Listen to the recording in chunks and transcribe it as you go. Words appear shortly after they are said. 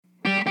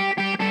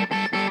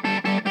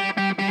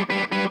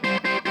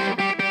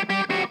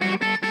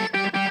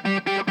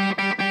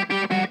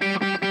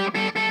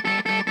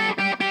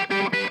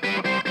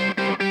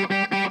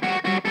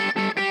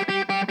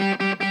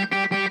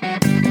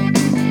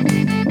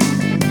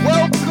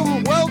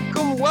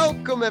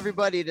Welcome,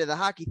 everybody, to the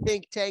Hockey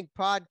Think Tank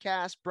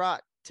podcast,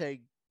 brought to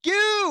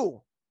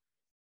you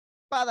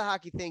by the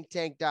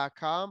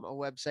hockeythinktank.com, a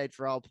website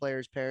for all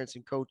players, parents,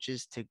 and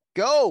coaches to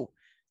go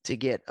to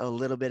get a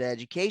little bit of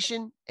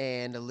education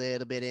and a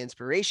little bit of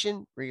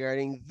inspiration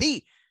regarding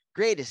the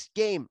greatest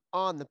game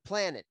on the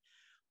planet.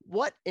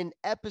 What an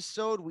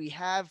episode we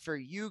have for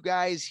you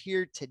guys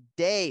here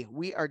today.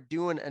 We are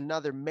doing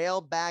another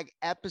mailbag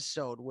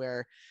episode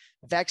where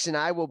Vex and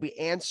I will be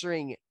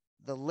answering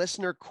the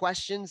listener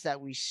questions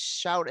that we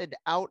shouted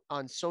out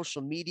on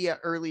social media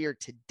earlier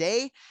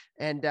today.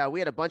 And we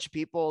had a bunch of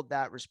people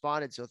that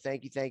responded. So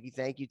thank you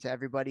to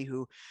everybody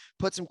who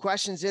put some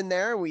questions in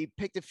there. We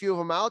picked a few of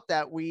them out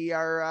that we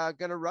are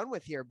going to run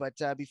with here. But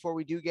before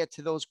we do get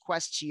to those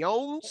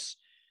questions,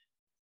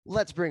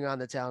 let's bring on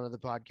the talent of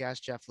the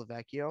podcast, Jeff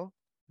Lavecchio.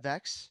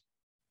 Vex,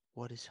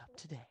 what is up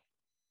today?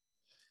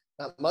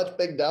 Not much,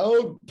 big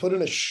dog. Put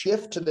in a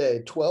shift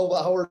today,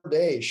 12-hour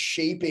day,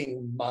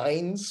 shaping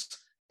minds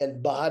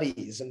and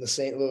bodies in the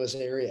St. Louis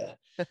area.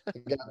 I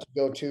got to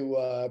go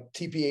to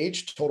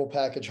TPH, Total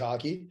Package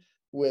Hockey,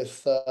 with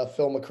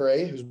Phil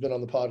McRae, who's been on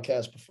the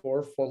podcast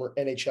before, former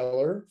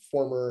NHLer,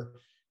 former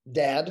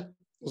dad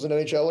was an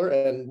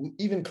NHLer, and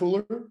even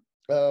cooler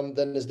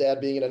than his dad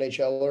being an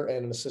NHLer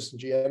and an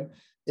assistant GM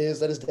is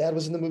that his dad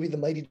was in the movie The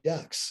Mighty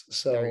Ducks.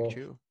 So very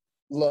true.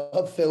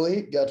 Love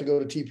Philly. Got to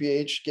go to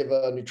TPH, give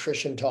a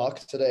nutrition talk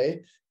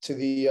today to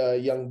the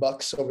young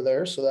bucks over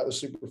there. So that was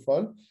super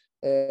fun.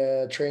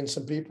 Trained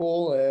some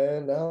people,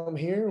 and now I'm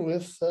here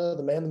with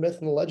the man, the myth,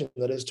 and the legend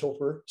that is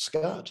Topher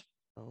Scott.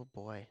 Oh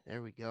boy,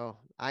 there we go.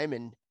 I'm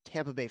in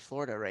Tampa Bay,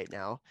 Florida right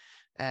now,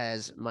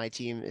 as my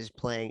team is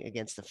playing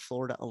against the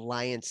Florida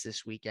Alliance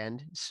this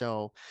weekend.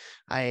 So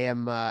I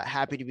am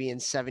happy to be in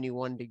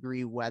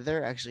 71-degree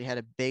weather. Actually had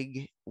a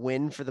big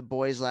win for the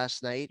boys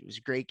last night. It was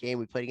a great game.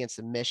 We played against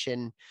the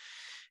Mission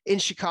in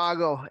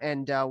Chicago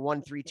and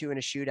won 3-2 in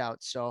a shootout.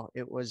 So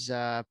it was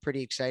a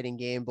pretty exciting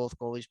game. Both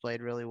goalies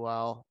played really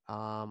well.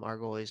 Our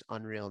goalie's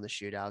unreal in the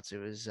shootouts. It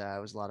was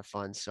a lot of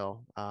fun.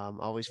 So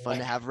always fun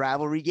to have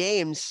rivalry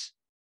games.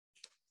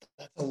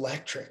 That's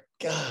electric.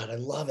 God, I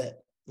love it.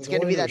 It's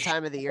going to be that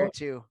time of the year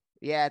too.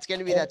 Yeah, it's going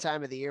to be that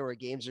time of the year where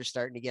games are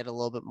starting to get a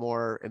little bit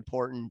more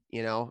important,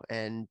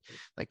 and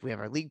like we have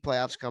our league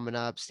playoffs coming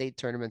up, state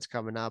tournaments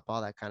coming up,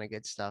 all that kind of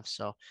good stuff.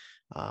 So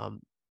a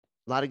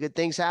lot of good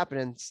things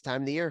happening. It's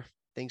time of the year.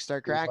 Things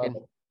start cracking.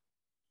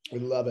 We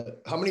love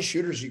it. How many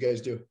shooters you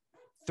guys do?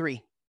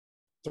 3.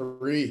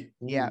 Ooh.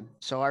 Yeah.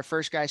 So our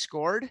first guy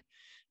scored,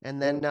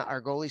 and then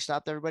our goalie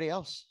stopped everybody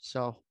else.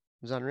 So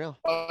it was unreal.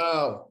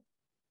 Wow.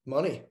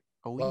 Money.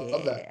 Oh, love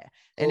yeah. That.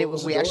 And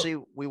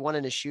we won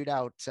in a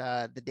shootout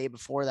the day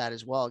before that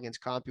as well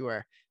against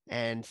CompuWare.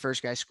 And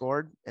first guy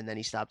scored, and then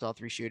he stopped all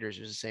 3 shooters.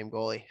 It was the same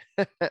goalie.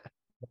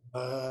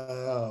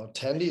 Wow.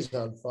 Tendy's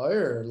on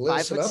fire.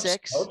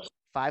 5'6",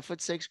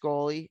 5'6"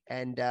 goalie.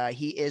 And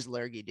he is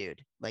lurgy,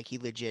 dude. Like he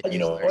legit You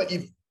know what?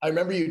 I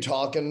remember you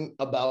talking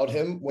about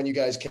him when you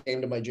guys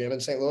came to my gym in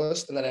St.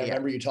 Louis. And then I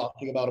remember you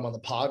talking about him on the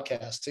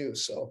podcast too.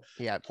 So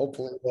yeah,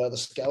 hopefully the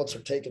scouts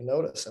are taking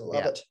notice. I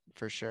love it.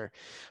 For sure.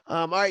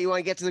 All right. You want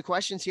to get to the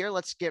questions here?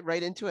 Let's get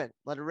right into it.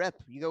 Let it rip.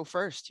 You go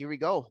first. Here we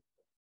go.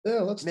 Yeah,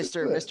 let's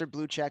Mr.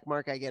 Blue Check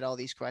Mark. I get all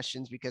these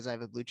questions because I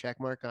have a blue check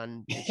mark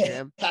on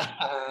Instagram.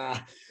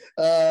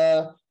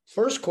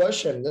 First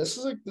question. This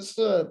is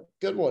a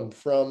good one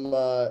from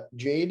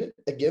Jade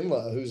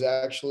Aginla, who's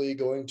actually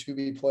going to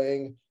be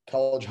playing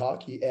college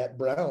hockey at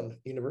Brown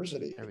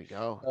University. There we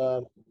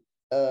go.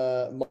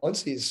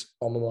 Muncie's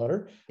alma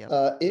mater.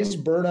 Yep. Is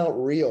burnout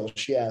real?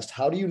 She asked.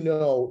 How do you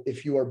know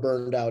if you are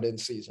burned out in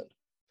season?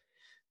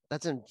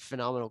 That's a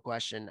phenomenal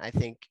question. I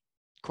think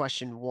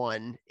question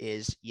 1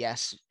 is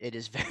yes, it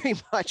is very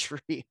much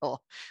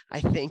real.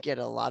 I think at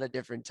a lot of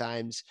different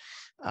times,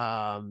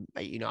 I'm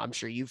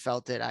sure you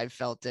felt it. I've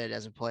felt it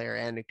as a player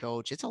and a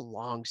coach. It's a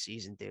long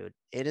season, dude.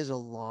 It is a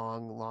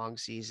long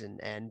season,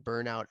 and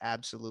burnout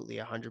absolutely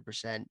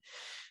 100%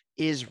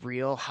 is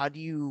real. How do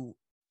you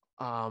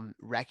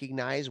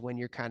recognize when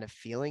you're kind of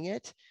feeling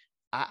it?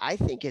 I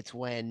think it's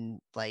when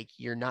like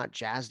you're not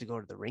jazzed to go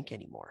to the rink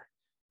anymore.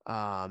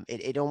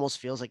 It almost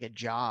feels like a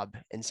job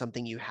and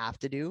something you have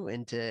to do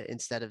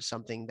instead of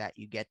something that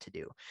you get to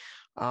do.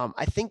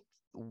 I think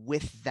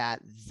with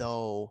that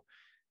though,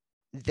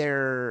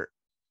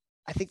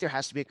 I think there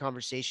has to be a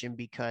conversation,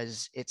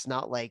 because it's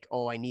not like,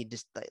 oh, I need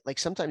to, like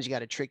sometimes you got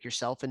to trick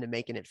yourself into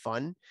making it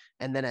fun.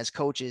 And then as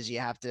coaches, you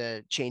have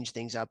to change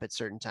things up at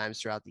certain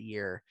times throughout the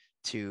year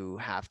to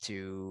have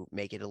to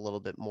make it a little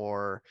bit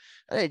more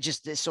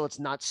just so it's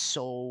not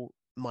so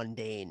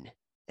mundane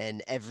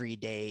and every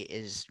day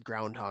is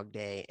Groundhog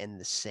Day and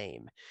the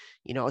same,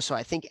 so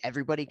I think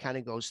everybody kind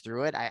of goes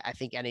through it. I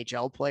think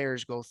NHL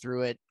players go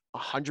through it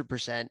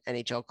 100%.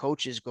 NHL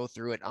coaches go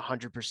through it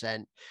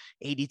 100%,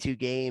 82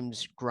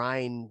 games,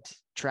 grind,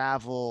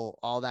 travel,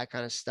 all that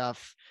kind of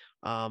stuff.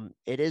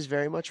 It is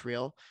very much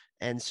real.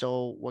 And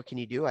so what can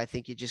you do? I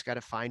think you just got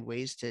to find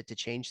ways to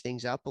change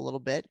things up a little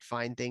bit,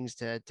 find things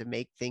to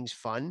make things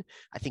fun.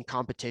 I think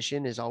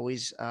competition is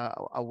always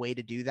a way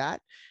to do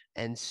that.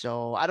 And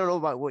so I don't know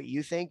about what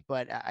you think,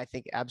 but I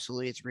think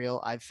absolutely it's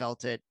real. I've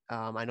felt it.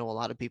 I know a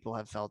lot of people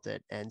have felt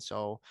it. And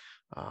so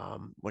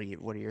what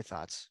are your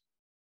thoughts?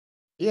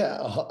 Yeah,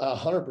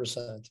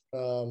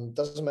 100%.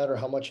 Doesn't matter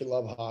how much you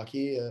love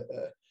hockey.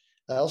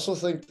 I also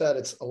think that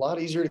it's a lot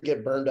easier to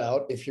get burned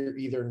out if you're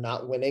either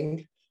not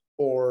winning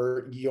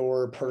or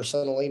you're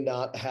personally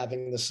not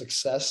having the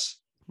success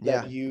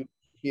Yeah, that you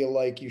feel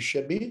like you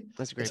should be.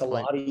 that's a It's great a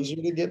point. lot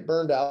easier to get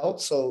burned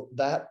out. So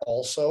that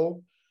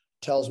also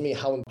tells me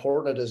how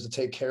important it is to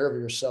take care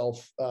of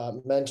yourself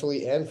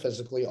mentally and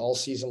physically all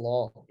season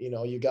long.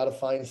 You got to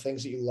find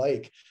things that you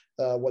like.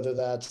 Whether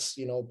that's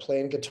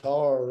playing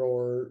guitar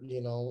or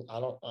I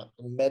don't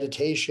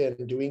meditation,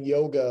 doing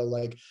yoga,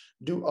 like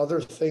do other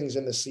things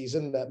in the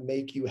season that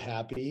make you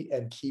happy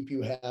and keep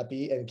you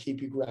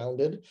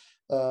grounded,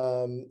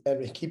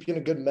 and keep you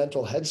in a good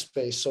mental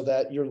headspace so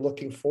that you're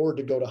looking forward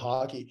to go to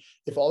hockey.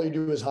 If all you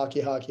do is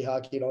hockey, hockey,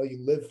 hockey, and all you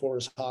live for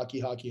is hockey,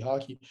 hockey,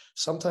 hockey,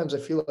 sometimes I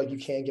feel like you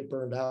can get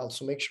burned out.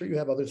 So make sure you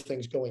have other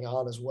things going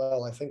on as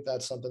well. I think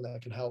that's something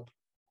that can help.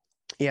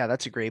 Yeah,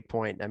 that's a great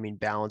point. I mean,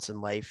 balance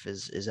in life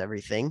is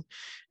everything,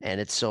 and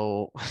it's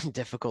so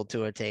difficult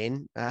to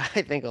attain. I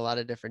think a lot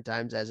of different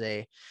times as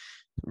a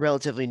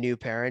relatively new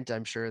parent,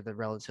 I'm sure the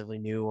relatively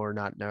new or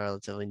not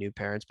relatively new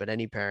parents, but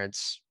any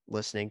parents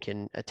listening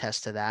can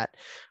attest to that.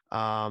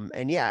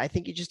 And yeah, I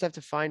think you just have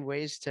to find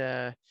ways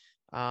to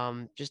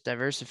just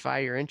diversify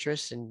your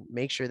interests and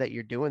make sure that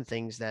you're doing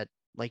things that,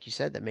 like you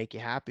said, that make you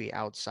happy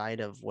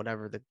outside of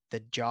whatever the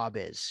job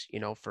is.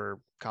 For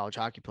college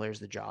hockey players,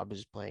 the job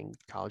is playing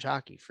college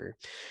hockey. For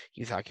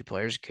youth hockey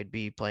players, could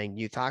be playing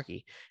youth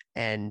hockey.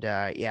 And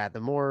yeah, the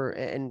more,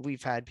 and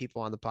we've had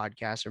people on the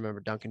podcast, I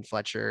remember Duncan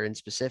Fletcher in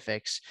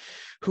specifics,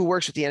 who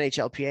works with the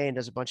NHLPA and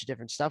does a bunch of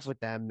different stuff with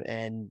them.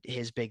 And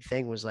his big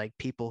thing was like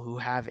people who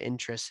have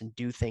interests and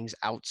do things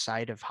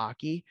outside of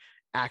hockey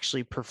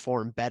actually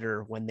perform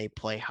better when they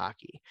play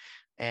hockey.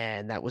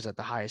 And that was at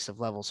the highest of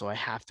levels. So I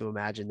have to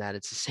imagine that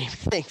it's the same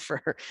thing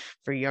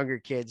for younger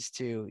kids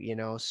too.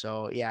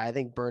 So yeah, I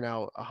think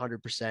burnout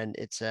 100%.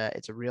 It's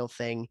a real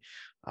thing.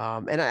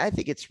 And I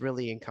think it's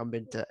really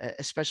incumbent,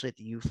 especially at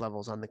the youth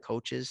levels, on the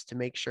coaches to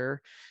make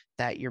sure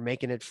that you're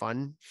making it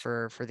fun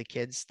for the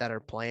kids that are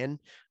playing.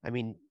 I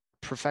mean,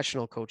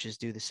 professional coaches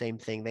do the same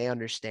thing. They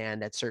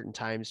understand at certain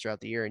times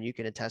throughout the year, and you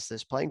can attest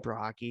this playing pro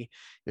hockey.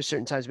 There's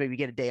certain times maybe you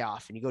get a day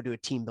off and you go to a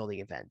team building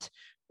event,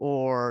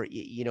 or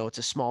it's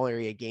a small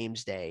area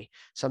games day.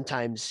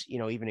 Sometimes,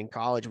 even in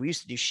college, we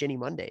used to do shinny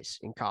Mondays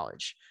in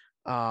college,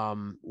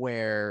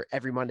 where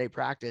every Monday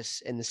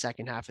practice in the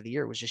second half of the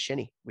year was just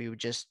shinny. We would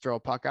just throw a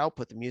puck out,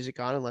 put the music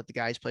on, and let the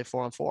guys play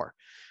 4-on-4.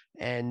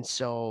 And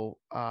so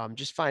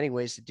just finding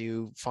ways to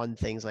do fun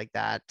things like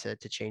that to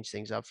change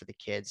things up for the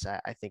kids,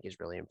 I think is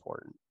really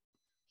important.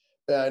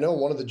 Yeah, I know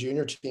one of the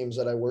junior teams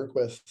that I work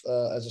with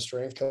as a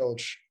strength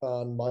coach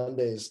on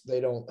Mondays, they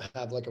don't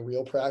have like a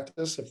real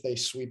practice. If they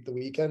sweep the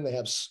weekend, they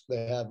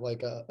have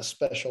like a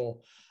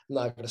special. I'm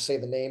not going to say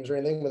the names or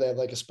anything, but they have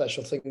like a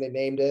special thing they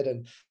named it,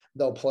 and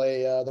they'll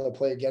play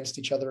against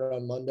each other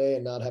on Monday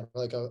and not have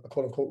like a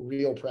quote unquote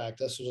real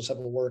practice. They'll just have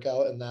a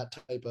workout and that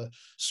type of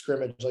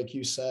scrimmage, like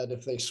you said,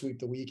 if they sweep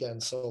the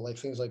weekend. So like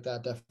things like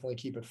that definitely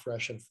keep it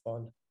fresh and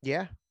fun.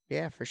 Yeah,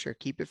 yeah, for sure.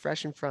 Keep it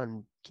fresh and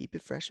fun. Keep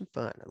it fresh and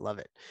fun. I love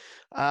it.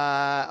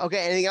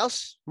 Okay, anything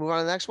else? Move on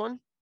to the next one.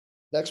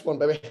 Next one,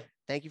 baby.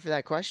 Thank you for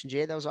that question,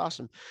 Jay. That was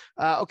awesome.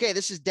 Okay,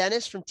 this is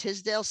Dennis from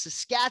Tisdale,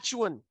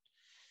 Saskatchewan.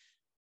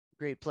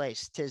 Great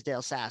place,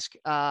 Tisdale, Sask.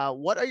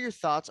 What are your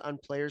thoughts on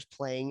players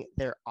playing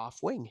their off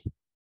wing?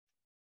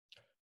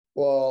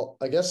 Well,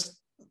 I guess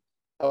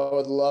I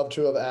would love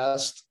to have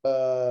asked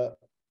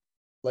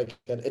like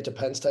an it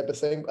depends type of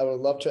thing. I would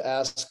love to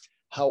ask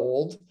how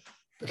old,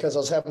 because I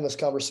was having this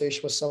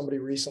conversation with somebody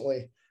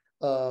recently,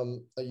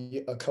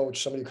 a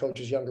coach, somebody who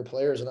coaches younger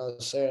players, and I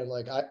was saying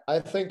like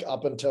I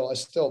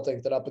still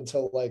think that up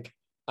until like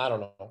I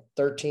don't know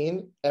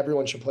 13,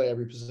 everyone should play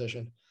every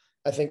position.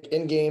 I think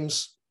in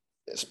games,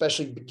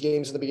 especially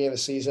games in the beginning of the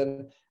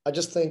season, I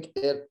just think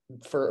it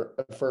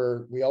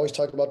for we always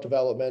talk about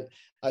development.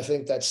 I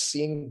think that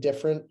seeing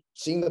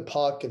the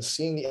puck and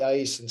seeing the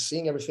ice and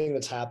seeing everything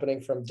that's happening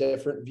from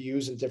different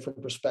views and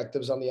different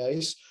perspectives on the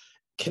ice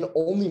can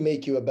only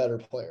make you a better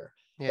player.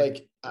 Yeah.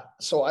 Like,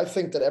 so I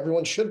think that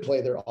everyone should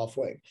play their off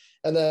wing.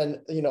 And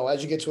then,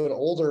 as you get to an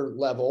older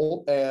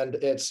level and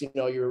it's,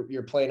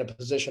 you're playing a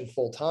position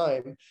full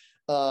time,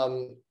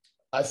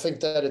 I think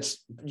that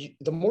it's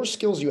the more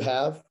skills you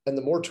have and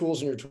the more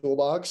tools in your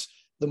toolbox,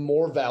 the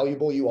more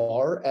valuable you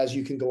are as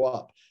you can go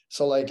up.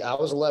 So like I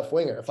was a left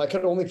winger. If I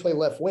could only play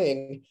left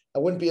wing, I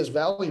wouldn't be as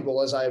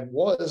valuable as I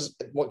was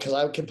because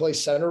I could play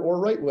center or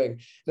right wing.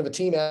 And if a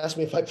team asked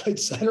me if I played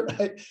center,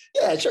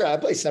 yeah, sure, I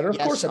play center. Of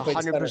course I played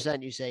 100%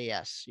 center. You say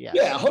yes. Yes.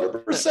 Yeah,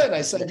 100%.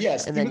 I said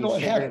yes. And then you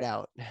figure it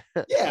out.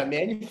 Yeah,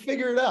 man, you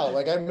figure it out.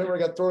 Like I remember I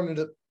got thrown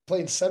into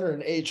playing center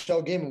in an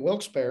AHL game in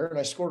Wilkes-Barre, and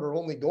I scored our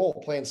only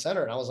goal playing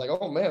center. And I was like,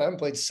 oh man, I haven't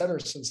played center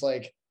since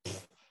like, I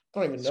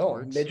don't even know,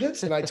 Sports.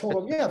 midgets. And I told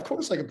him, yeah, of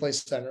course I can play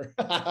center.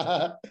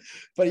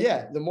 But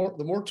yeah, the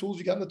more tools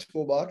you got in the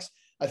toolbox,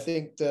 I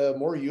think the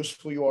more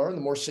useful you are and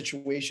the more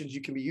situations you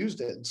can be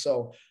used in.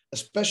 So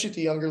especially at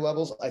the younger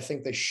levels, I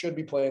think they should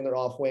be playing their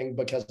off wing,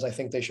 because I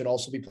think they should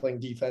also be playing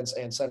defense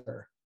and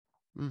center.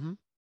 Mm-hmm.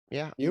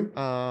 Yeah. You?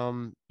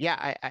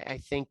 Yeah, I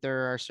think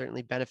there are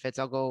certainly benefits.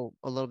 I'll go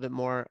a little bit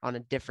more on a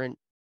different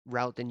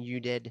route than you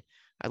did.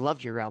 I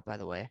loved your route, by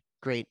the way.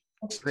 Great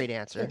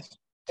answer Thanks. to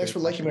Thanks the for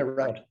liking my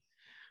question.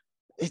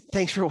 route.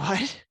 Thanks for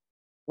what?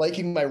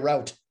 Liking my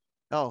route.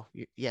 Oh,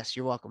 yes,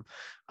 you're welcome.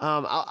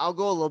 I'll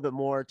go a little bit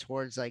more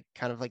towards like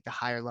kind of like the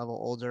higher level,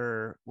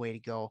 older way to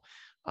go.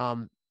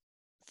 Um,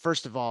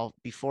 First of all,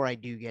 before I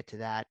do get to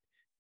that,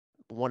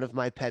 one of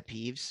my pet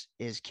peeves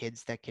is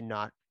kids that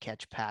cannot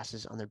catch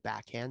passes on their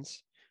backhands,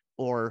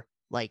 or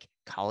like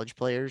college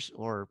players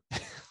or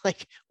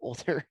like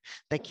older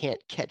that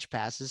can't catch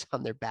passes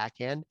on their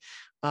backhand.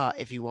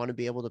 If you want to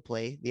be able to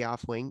play the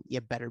off wing,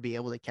 you better be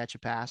able to catch a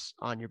pass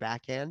on your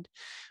backhand,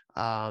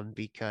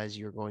 because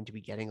you're going to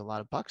be getting a lot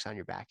of bucks on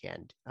your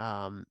backhand,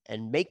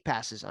 and make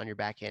passes on your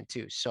backhand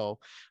too. So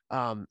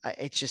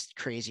it's just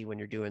crazy when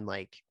you're doing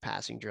like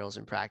passing drills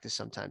in practice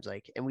sometimes.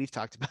 Like, and we've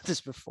talked about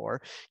this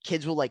before,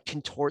 kids will like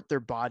contort their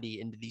body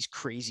into these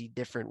crazy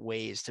different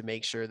ways to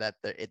make sure that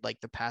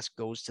the pass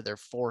goes to their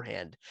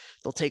forehand.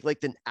 They'll take like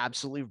the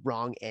absolutely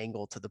wrong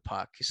angle to the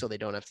puck so they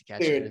don't have to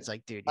catch it. And Dude, it's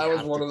like, dude, you I was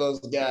have one to. of those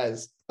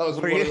guys. I was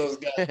Were one you? of those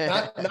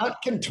guys.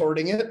 Not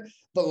contorting it,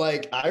 but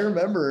like I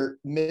remember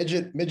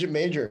midget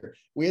major.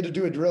 We had to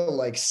do a drill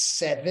like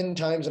 7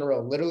 times in a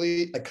row.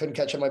 Literally, I couldn't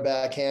catch on my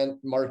backhand.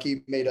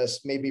 Marky made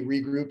me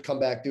regroup, come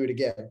back, do it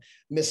again.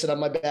 Miss it on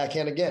my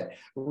backhand again.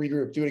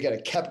 Regroup, do it again.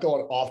 It kept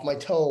going off my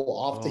toe,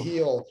 off the Oh,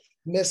 heel,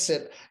 miss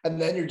it. And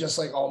then you're just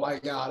like, oh my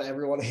God,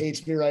 everyone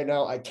hates me right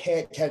now. I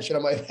can't catch it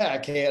on my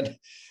backhand.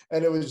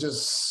 And it was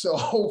just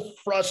so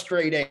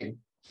frustrating.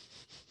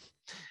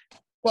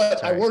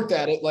 But I sorry. worked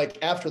at it.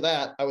 Like after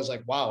that, I was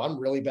like, wow, I'm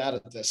really bad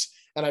at this.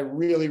 And I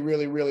really,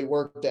 really, really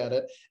worked at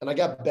it. And I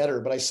got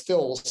better, but I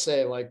still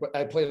say, like,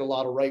 I played a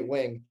lot of right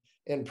wing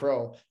in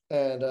pro.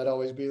 And I'd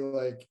always be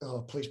like,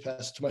 oh, please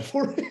pass it to my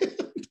forehead.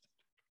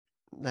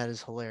 That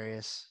is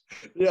hilarious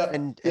Yeah. Yeah.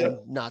 and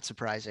not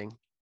surprising.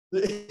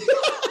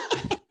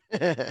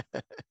 Oh,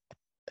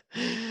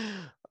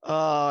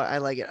 I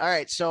like it. All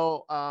right,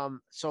 so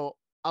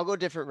I'll go a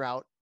different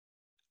route.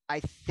 I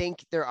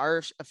think there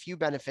are a few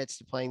benefits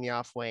to playing the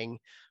off wing.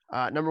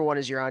 Number one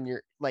is you're on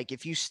your, like,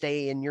 if you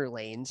stay in your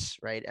lanes,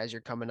 right, as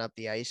you're coming up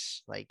the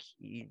ice, like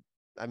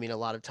I mean, a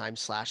lot of times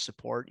slash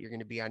support, you're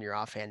going to be on your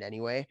offhand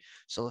anyway.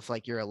 So if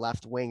like you're a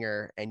left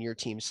winger and your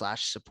team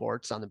slash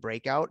supports on the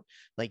breakout,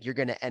 like you're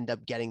going to end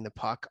up getting the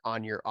puck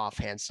on your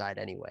offhand side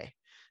anyway.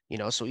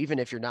 So even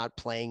if you're not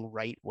playing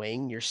right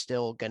wing, you're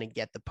still going to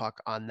get the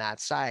puck on that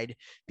side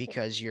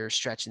because you're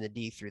stretching the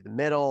D through the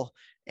middle,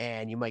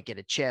 and you might get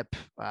a chip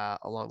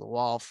along the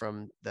wall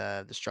from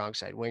the strong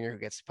side winger who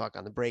gets the puck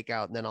on the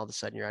breakout, and then all of a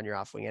sudden you're on your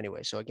off wing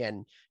anyway. So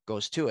again,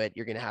 goes to it,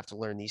 you're going to have to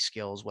learn these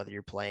skills whether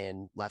you're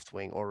playing left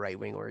wing or right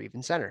wing or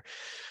even center.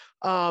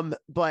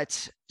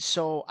 But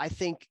so I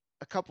think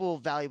a couple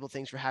of valuable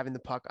things for having the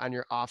puck on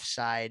your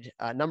offside.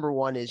 Number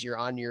one is you're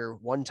on your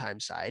one-time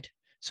side.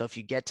 So if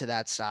you get to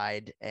that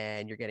side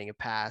and you're getting a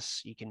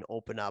pass, you can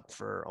open up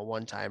for a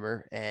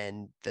one-timer,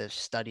 and the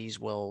studies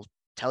will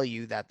tell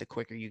you that the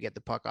quicker you get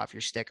the puck off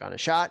your stick on a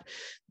shot,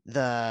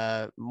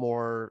 the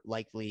more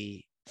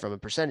likely from a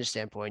percentage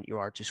standpoint you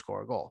are to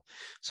score a goal.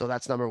 So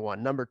that's number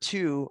one. Number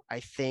two, I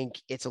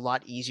think it's a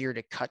lot easier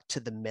to cut to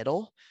the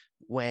middle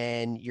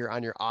when you're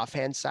on your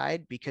offhand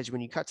side, because when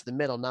you cut to the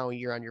middle, now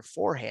you're on your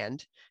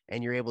forehand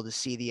and you're able to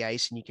see the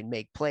ice and you can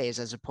make plays,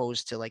 as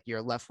opposed to like you're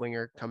a left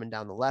winger coming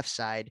down the left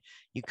side,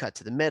 you cut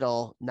to the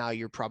middle, now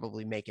you're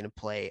probably making a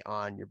play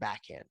on your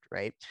backhand,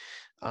 right?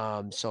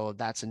 So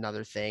that's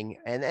another thing.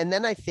 And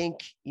then I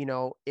think,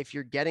 if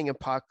you're getting a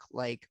puck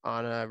like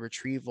on a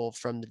retrieval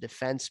from the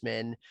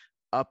defenseman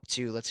up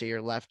to, let's say,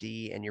 you're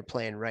lefty and you're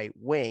playing right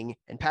wing,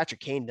 and Patrick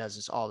Kane does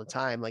this all the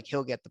time. Like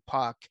he'll get the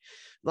puck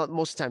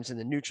most times in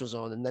the neutral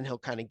zone, and then he'll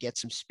kind of get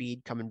some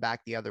speed coming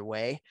back the other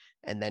way,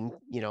 and then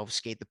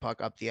skate the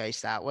puck up the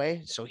ice that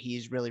way. So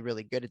he's really,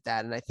 really good at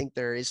that. And I think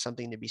there is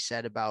something to be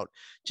said about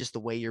just the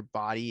way your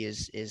body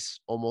is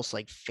almost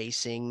like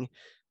facing.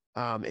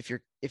 If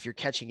you're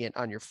catching it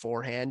on your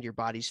forehand, your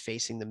body's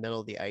facing the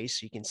middle of the ice,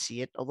 so you can see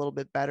it a little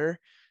bit better,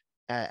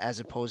 as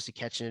opposed to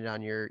catching it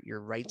on your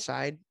right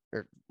side,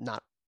 or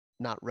not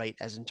right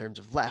as in terms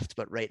of left,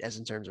 but right as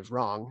in terms of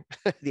wrong,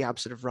 the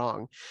opposite of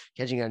wrong,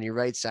 catching on your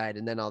right side,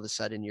 and then all of a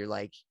sudden you're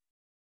like,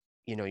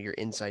 your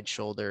inside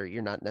shoulder,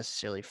 you're not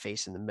necessarily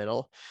facing the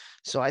middle.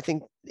 So I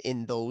think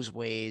in those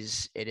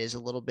ways it is a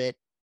little bit,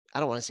 I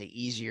don't want to say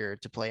easier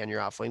to play on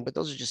your off wing, but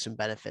those are just some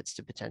benefits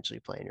to potentially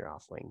play on your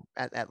off wing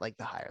at like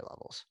the higher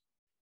levels.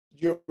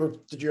 You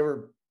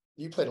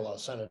played a lot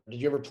of center.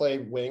 Did you ever play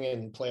wing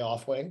and play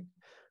off wing?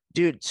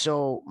 Dude,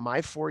 so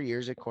my 4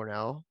 years at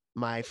Cornell,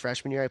 my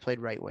freshman year, I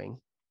played right wing.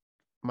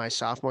 My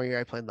sophomore year,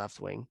 I played left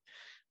wing.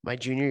 My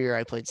junior year,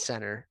 I played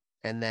center.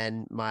 And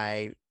then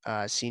my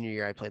senior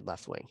year, I played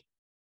left wing.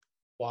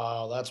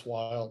 Wow, that's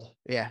wild.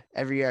 Yeah,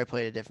 every year I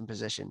played a different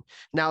position.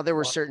 Now there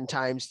were Wow. certain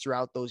times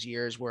throughout those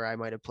years where I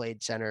might have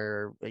played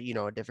center,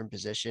 or, a different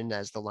position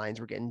as the lines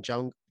were getting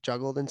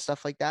juggled and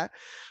stuff like that.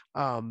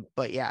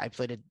 But yeah, I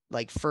played it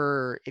like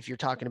for if you're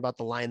talking about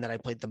the line that I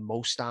played the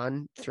most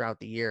on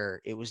throughout the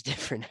year, it was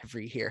different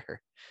every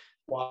year.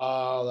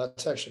 Wow,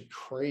 that's actually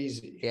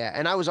crazy. Yeah,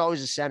 and I was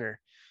always a center.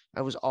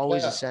 I was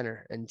always a Yeah.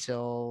 center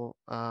until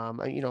a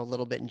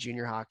little bit in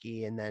junior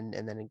hockey and then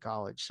in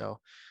college.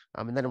 So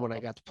and then when I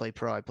got to play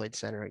pro, I played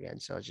center again.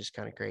 So it's just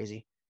kind of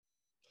crazy.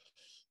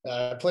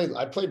 I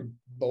played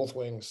both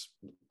wings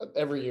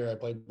every year. I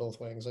played both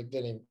wings. Like,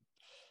 didn't even,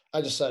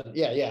 I just said,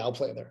 yeah, I'll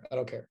play there. I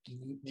don't care.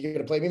 You're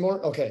gonna play me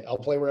more? Okay, I'll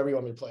play wherever you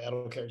want me to play. I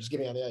don't care. Just get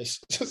me on the ice.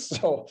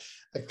 So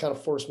I kind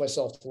of forced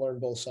myself to learn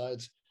both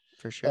sides.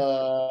 For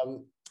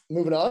sure.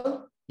 Moving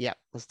on. Yeah,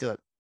 let's do it.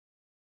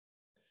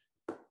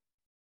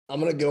 I'm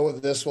gonna go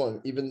with this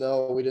one, even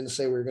though we didn't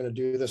say we were gonna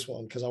do this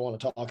one because I want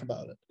to talk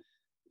about it.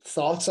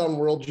 Thoughts on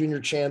World Junior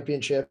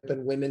Championship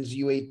and women's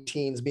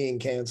U18s being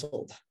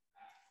canceled?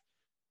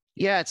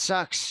 Yeah, it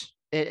sucks.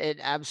 It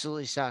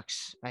absolutely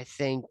sucks. I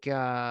think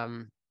COVID.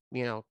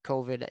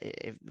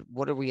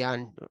 What are we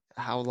on?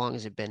 How long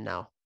has it been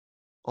now?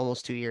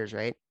 Almost 2 years,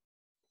 right?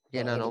 No,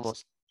 Getting I on think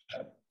it's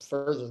almost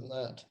further than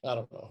that. I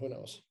don't know. Who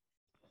knows?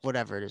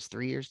 whatever it is,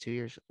 3 years, 2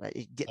 years. I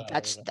don't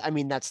That's even know. I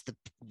mean that's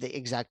the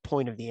exact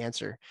point of the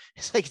answer.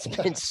 It's like it's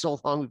been so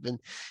long we've been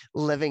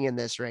living in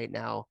this right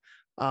now.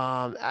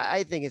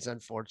 I think it's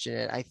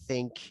unfortunate. I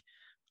think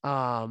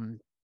um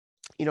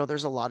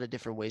there's a lot of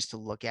different ways to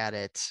look at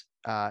it.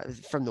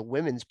 From the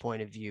women's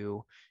point of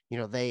view,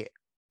 they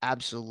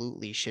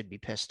absolutely should be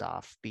pissed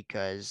off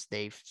because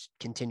they've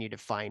continued to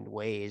find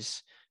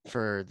ways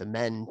for the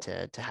men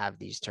to have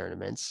these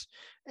tournaments,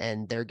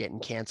 and they're getting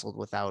canceled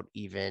without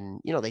even,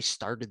 they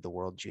started the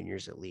World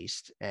Juniors at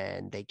least,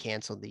 and they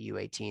canceled the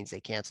U18s,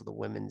 they canceled the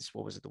women's,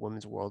 what was it, the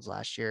women's worlds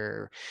last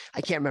year?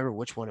 I can't remember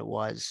which one it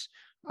was.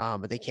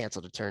 But they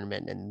canceled a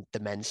tournament and the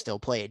men still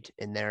played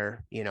in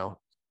their,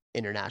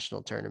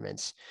 international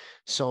tournaments.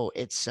 So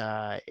it's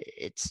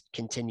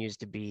continues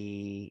to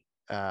be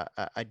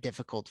a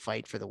difficult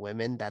fight for the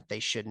women that they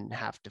shouldn't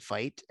have to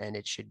fight, and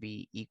it should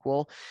be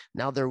equal.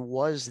 Now there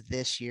was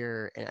this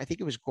year, and I think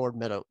it was Gord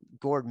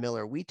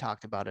Miller. We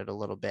talked about it a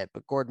little bit,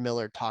 but Gord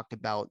Miller talked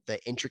about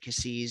the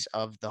intricacies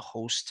of the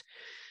host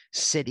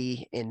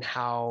city and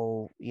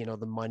how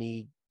the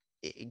money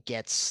it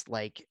gets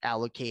like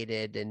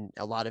allocated, and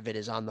a lot of it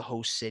is on the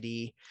host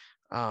city.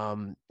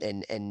 And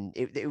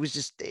it was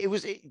just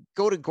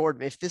go to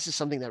Gord if this is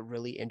something that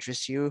really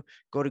interests you.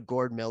 Go to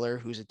Gord Miller,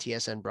 who's a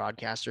TSN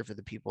broadcaster for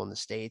the people in the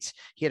States.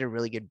 He had a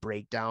really good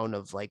breakdown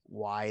of like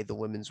why the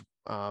women's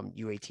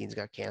U18s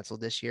got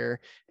canceled this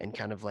year, and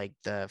kind of like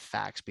the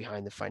facts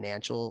behind the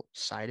financial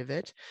side of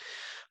it.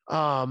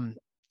 um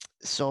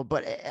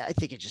but I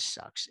think it just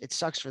sucks. It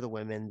sucks for the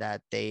women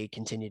that they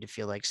continue to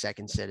feel like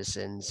second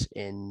citizens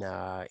in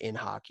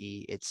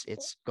hockey.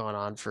 It's gone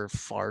on for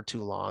far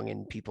too long,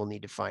 and people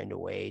need to find a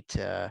way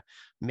to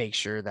make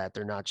sure that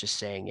they're not just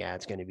saying, yeah,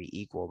 it's going to be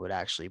equal, but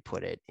actually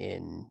put it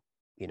in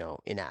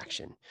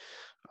action.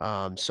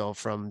 So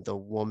from the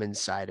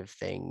woman's side of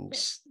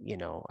things,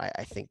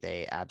 I think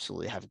they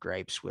absolutely have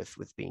gripes with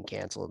being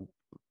canceled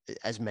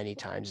as many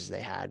times as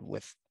they had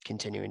with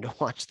continuing to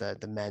watch the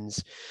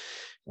men's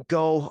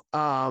go.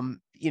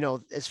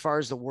 As far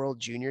as the World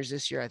Juniors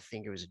this year, I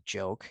think it was a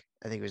joke.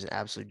 I think it was an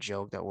absolute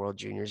joke that World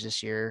Juniors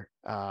this year,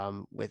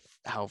 with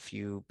how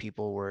few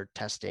people were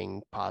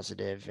testing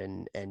positive,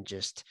 and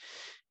just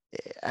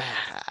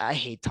I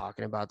hate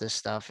talking about this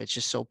stuff. It's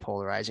just so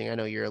polarizing. I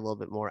know you're a little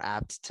bit more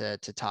apt to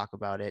talk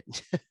about it.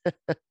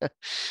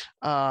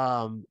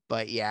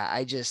 But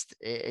yeah,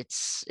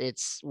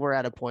 it's we're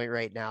at a point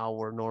right now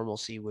where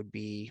normalcy would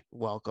be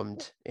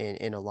welcomed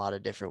in a lot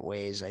of different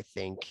ways. I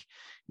think,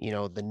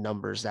 the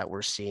numbers that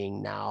we're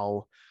seeing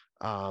now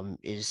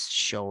is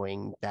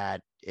showing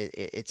that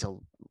it's a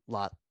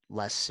lot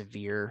less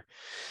severe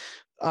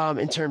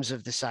in terms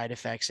of the side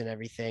effects and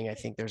everything. I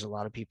think there's a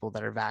lot of people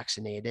that are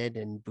vaccinated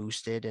and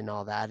boosted and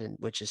all that, and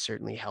which has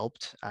certainly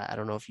helped. I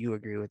don't know if you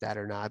agree with that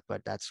or not,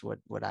 but that's what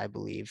I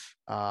believe.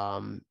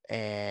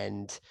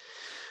 And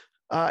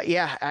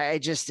yeah, I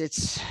just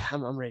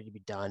I'm ready to be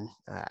done.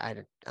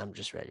 I'm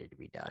just ready to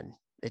be done.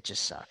 It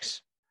just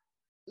sucks.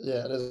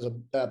 Yeah, it is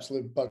an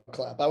absolute butt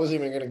clap. I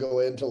wasn't even going to go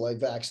into like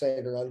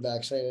vaccinated or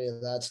unvaccinated, any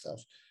of that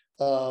stuff.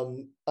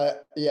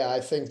 I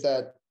think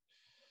that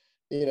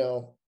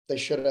they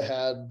should have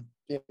had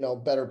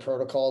better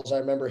protocols. I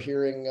remember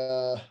hearing,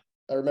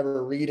 I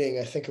remember reading.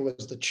 I think it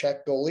was the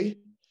Czech goalie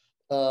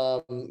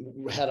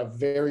had a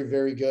very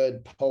very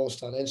good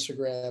post on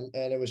Instagram,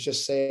 and it was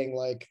just saying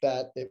like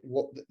that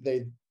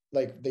they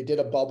did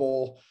a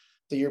bubble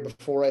the year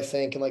before, I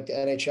think, and like the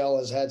NHL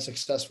has had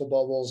successful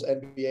bubbles,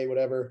 NBA,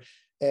 whatever.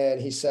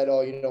 And he said,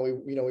 "Oh, we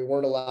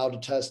weren't allowed to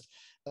test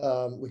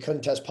We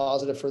couldn't test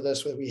positive for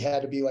this. We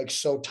had to be like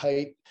so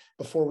tight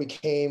before we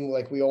came.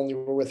 Like we only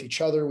were with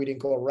each other. We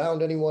didn't go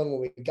around anyone.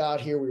 When we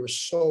got here, we were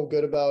so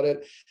good about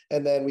it.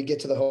 And then we get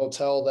to the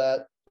hotel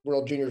that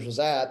World Juniors was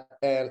at,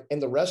 and in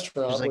the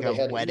restaurant There's like where a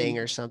they had wedding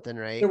or something,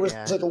 right? there was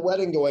Yeah. like a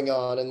wedding going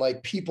on, and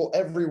like people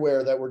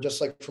everywhere that were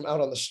just like from out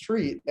on the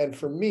street. And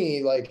for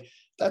me, like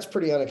that's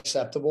pretty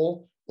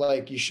unacceptable.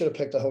 Like you should have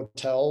picked a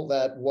hotel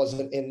that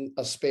wasn't in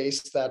a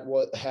space that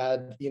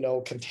had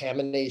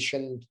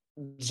contamination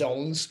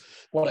zones,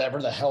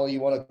 whatever the hell you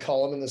want to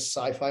call them in this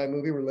sci-fi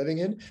movie we're living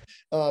in.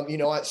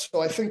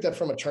 So I think that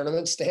from a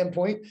tournament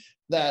standpoint,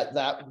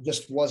 that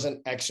just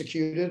wasn't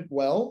executed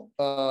well.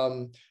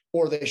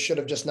 Or they should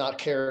have just not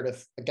cared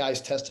if the guys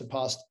tested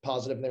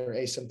positive and they were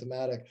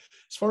asymptomatic.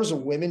 As far as the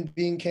women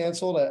being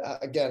canceled,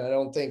 again,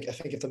 I think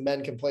if the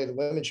men can play, the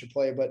women should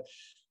play. But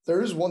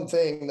there is one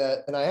thing that,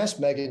 and I asked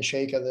Megan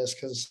Shaka this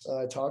because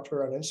I talked to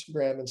her on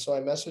Instagram, and so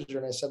I messaged her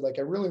and I said, like,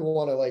 I really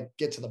want to like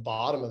get to the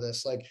bottom of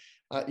this. Like,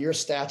 you're a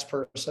stats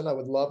person. I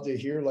would love to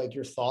hear like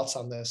your thoughts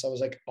on this. I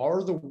was like,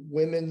 are the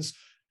women's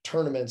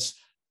tournaments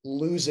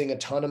losing a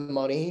ton of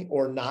money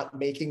or not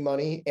making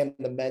money, and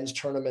the men's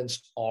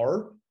tournaments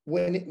are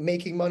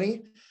making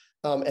money?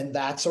 And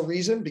that's a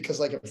reason,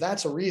 because like if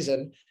that's a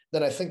reason,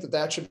 then I think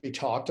that should be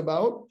talked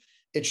about.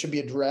 It should be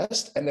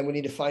addressed, and then we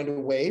need to find a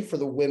way for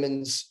the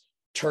women's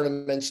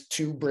tournaments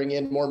to bring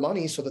in more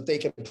money so that they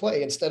can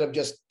play instead of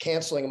just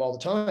canceling them all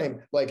the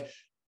time. Like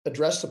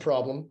address the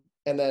problem,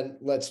 and then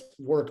let's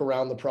work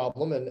around the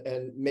problem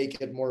and make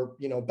it more,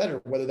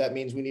 better. Whether that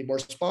means we need more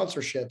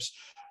sponsorships,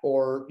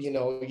 or,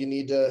 you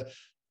need to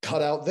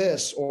cut out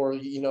this, or,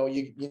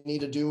 you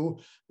need to do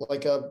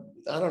like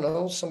I don't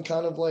know, some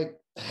kind of like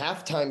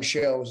halftime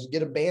shows,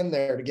 get a band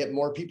there to get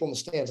more people in the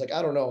stands. Like,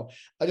 I don't know.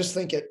 I just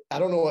think I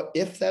don't know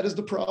if that is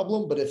the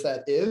problem, but if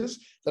that is,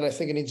 then I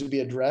think it needs to be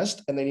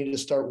addressed, and they need to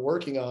start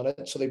working on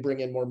it so they bring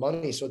in more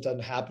money so it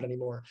doesn't happen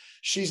anymore.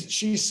 She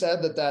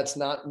said that that's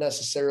not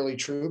necessarily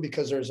true,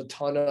 because there's a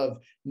ton of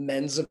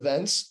men's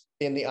events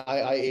in the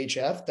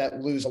IIHF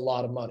that lose a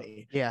lot of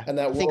money. Yeah. And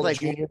that I think World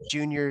like Juniors,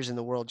 juniors and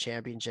the world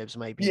championships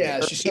might be, yeah,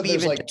 or she said maybe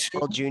there's even like just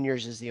world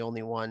juniors is the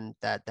only one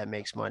that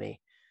makes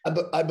money.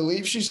 I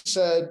believe she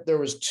said there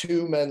was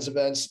 2 men's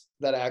events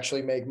that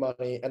actually make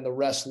money and the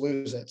rest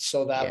lose it.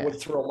 So that Yeah. would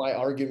throw my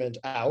argument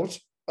out.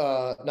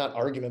 Not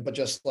argument, but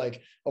just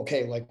like,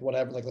 okay, like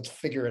whatever, like let's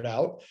figure it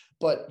out.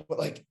 But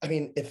like, I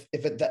mean,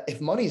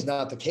 if money's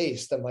not the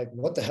case, then like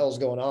what the hell's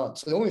going on?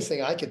 So the only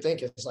thing I could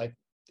think is like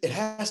it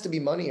has to be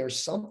money or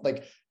something.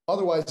 Like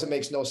otherwise, it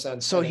makes no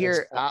sense. So And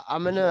here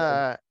I'm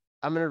gonna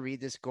read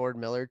this Gord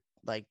Miller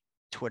like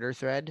Twitter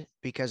thread,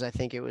 because I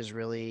think it was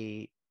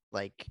really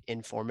like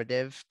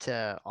informative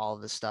to all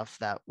the stuff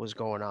that was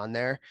going on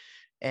there.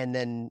 And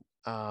then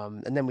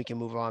we can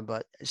move on.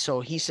 But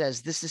so he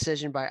says this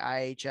decision by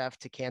IHF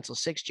to cancel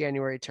 6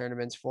 January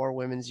tournaments, 4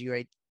 women's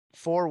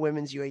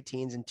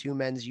U18s and 2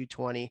 men's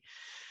U20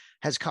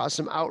 has caused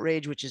some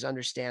outrage, which is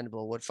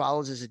understandable. What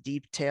follows is a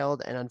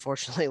detailed and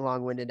unfortunately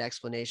long-winded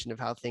explanation of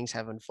how things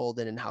have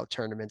unfolded and how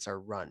tournaments are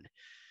run.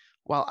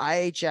 While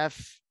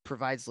IHF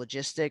provides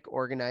logistic,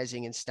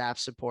 organizing, and staff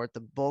support, the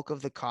bulk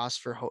of the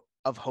costs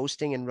of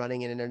hosting and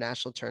running an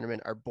international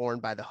tournament are borne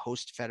by the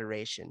host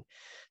federation.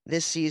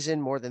 This season,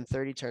 more than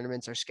 30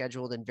 tournaments are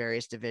scheduled in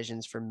various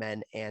divisions for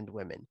men and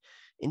women.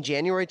 In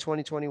January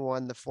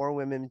 2021, the 4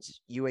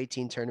 women's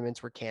U18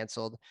 tournaments were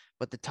canceled,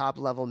 but the top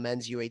level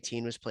men's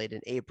U18 was played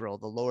in April.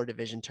 The lower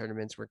division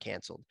tournaments were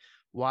canceled.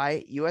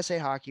 Why? USA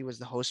Hockey was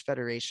the host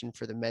federation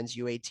for the men's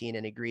U18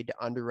 and agreed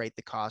to underwrite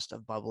the cost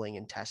of bubbling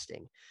and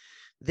testing.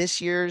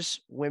 This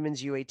year's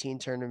women's U18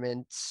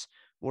 tournaments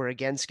were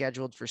again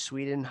scheduled for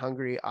Sweden,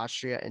 Hungary,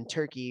 Austria, and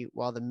Turkey,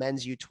 while the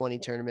men's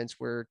U20 tournaments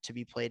were to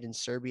be played in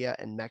Serbia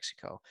and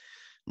Mexico.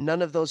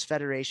 None of those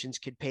federations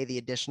could pay the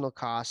additional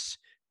costs,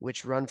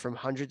 which run from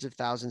hundreds of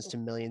thousands to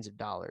millions of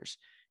dollars.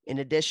 In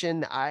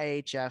addition, the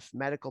IHF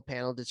medical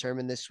panel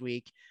determined this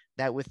week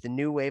that with the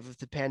new wave of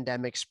the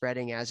pandemic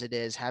spreading as it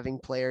is, having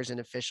players and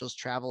officials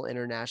travel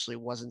internationally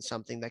wasn't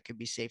something that could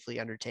be safely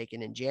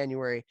undertaken in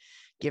January,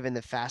 given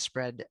the fast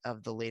spread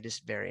of the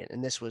latest variant.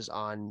 And this was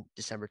on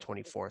December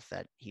 24th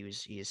that he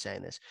is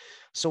saying this.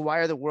 So why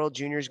are the World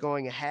Juniors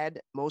going ahead?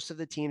 Most of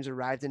the teams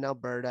arrived in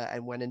Alberta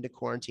and went into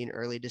quarantine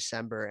early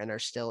December and are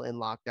still in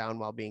lockdown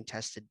while being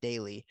tested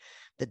daily.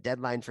 The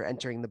deadline for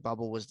entering the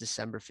bubble was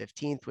December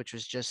 15th, which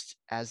was just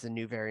as the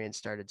new variant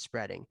started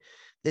spreading.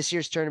 This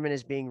year's tournament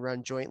is being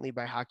run jointly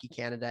by Hockey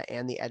Canada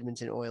and the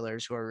Edmonton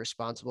Oilers, who are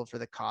responsible for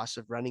the costs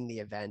of running the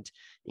event,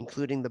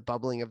 including the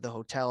bubbling of the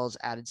hotels,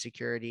 added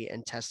security,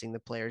 and testing the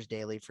players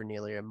daily for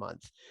nearly a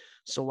month.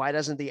 So why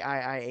doesn't the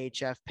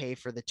IIHF pay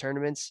for the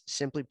tournaments?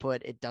 Simply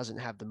put, it doesn't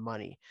have the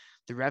money.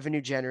 The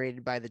revenue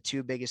generated by the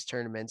 2 biggest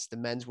tournaments, the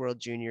Men's World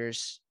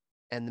Juniors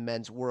and the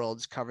Men's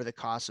Worlds, cover the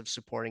costs of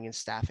supporting and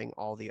staffing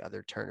all the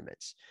other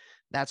tournaments.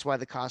 That's why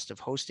the cost of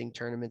hosting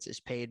tournaments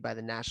is paid by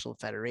the national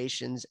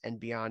federations and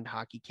beyond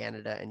Hockey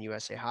Canada and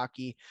USA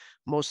Hockey.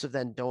 Most of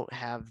them don't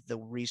have the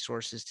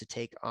resources to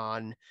take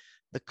on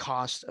the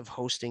cost of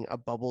hosting a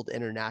bubbled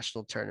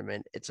international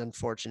tournament. It's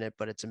unfortunate,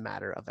 but it's a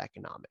matter of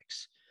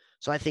economics.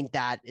 So I think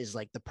that is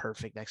like the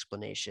perfect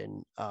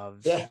explanation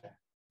of Yeah.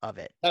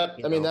 it.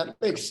 I mean, that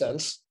makes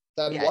sense.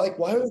 That Yeah.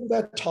 why wasn't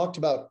that talked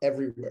about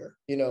everywhere?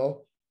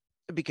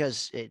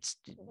 Because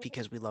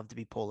we love to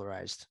be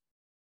polarized.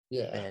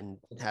 Yeah. And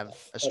have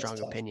tough. a strong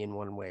tough. opinion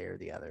one way or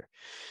the other.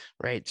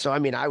 Right. So, I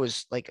mean, I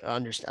was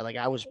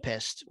I was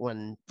pissed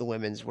when the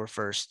women's were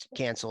first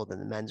canceled and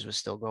the men's was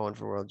still going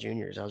for World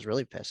Juniors. I was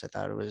really pissed. I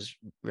thought it was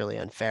really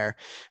unfair.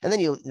 And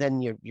then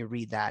you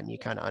read that and you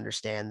kind of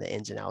understand the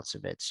ins and outs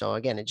of it. So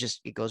again,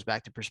 it goes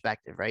back to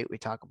perspective, right? We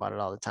talk about it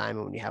all the time.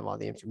 And when you have all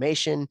the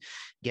information,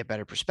 get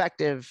better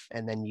perspective,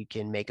 and then you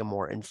can make a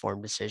more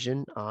informed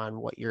decision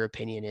on what your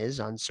opinion is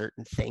on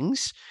certain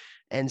things.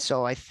 And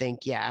so I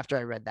think, yeah, after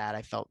I read that,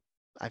 I felt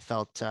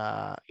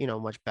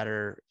much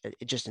better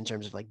just in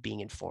terms of like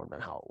being informed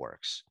on how it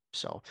works.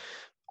 So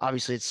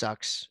obviously it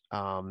sucks.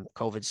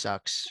 COVID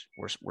sucks.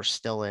 We're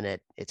still in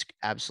it. It's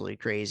absolutely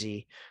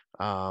crazy.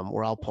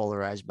 We're all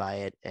polarized by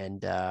it,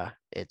 and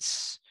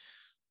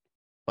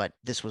but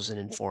this was an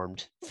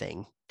informed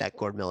thing that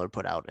Gord Miller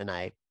put out, and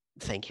I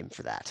thank him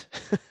for that.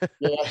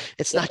 Yeah,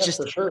 it's not just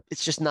for sure.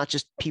 It's just not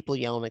just people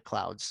yelling at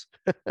clouds.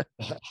 I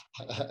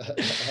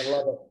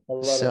love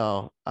it.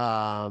 So,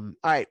 all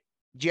right.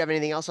 Do you have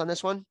anything else on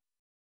this one?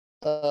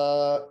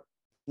 No,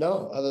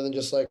 other than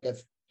just like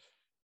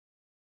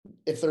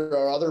if there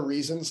are other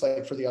reasons,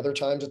 like for the other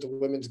times that the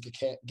women's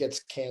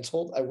gets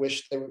canceled, I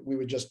wish we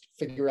would just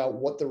figure out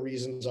what the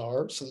reasons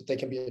are so that they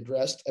can be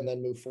addressed and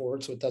then move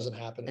forward so it doesn't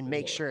happen and anymore.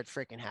 make sure it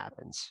freaking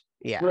happens.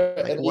 Yeah.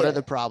 Right. Like, what are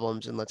the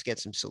problems? And let's get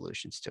some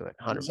solutions to it.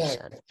 100%.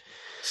 Exactly.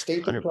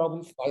 State the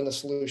problem, find the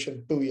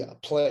solution.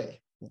 Booyah,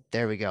 play.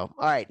 There we go.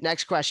 All right.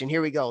 Next question.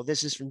 Here we go.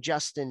 This is from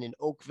Justin in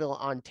Oakville,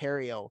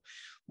 Ontario.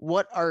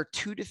 What are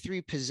 2 to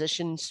 3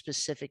 position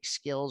specific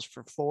skills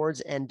for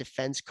forwards and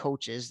defense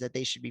coaches that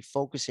they should be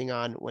focusing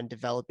on when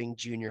developing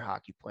junior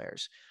hockey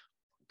players?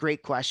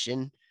 Great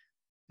question.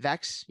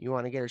 Vex, you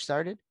want to get her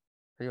started?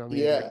 Or you want me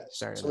to get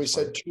started? So we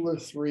said 2 or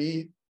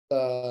 3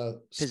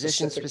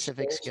 position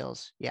specific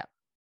skills. Yeah.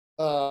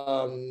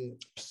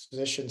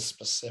 Position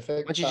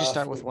specific. Why don't you just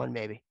start with one,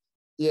 maybe?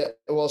 Yeah.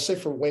 Well, I'll say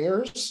for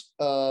wingers,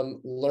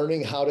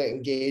 learning how to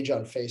engage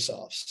on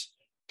faceoffs,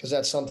 because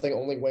that's something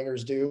only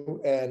wingers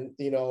do. And,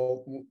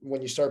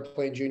 when you start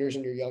playing juniors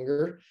and you're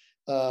younger,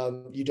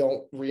 you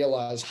don't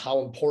realize how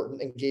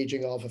important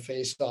engaging off a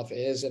faceoff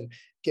is, and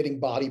getting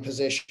body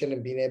position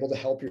and being able to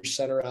help your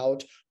center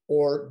out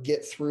or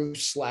get through,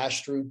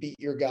 slash through, beat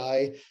your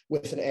guy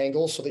with an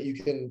angle so that you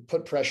can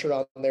put pressure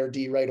on their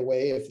D right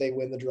away if they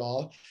win the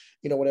draw,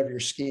 whatever your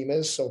scheme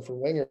is. So for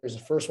wingers,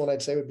 the first one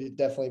I'd say would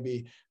definitely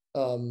be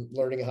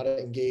learning how to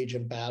engage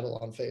and battle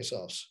on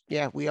faceoffs.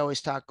 Yeah, we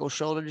always talk go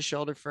shoulder to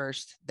shoulder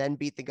first, then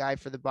beat the guy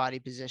for the body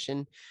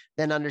position,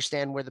 then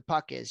understand where the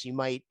puck is. You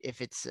might,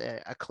 if it's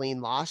a clean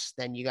loss,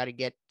 then you got to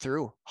get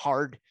through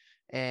hard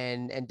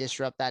and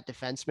disrupt that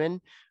defenseman.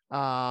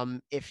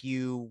 If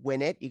you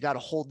win it, you got to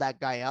hold that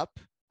guy up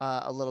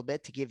a little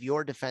bit to give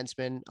your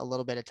defenseman a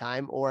little bit of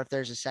time. Or if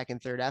there's a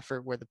second, third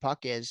effort where the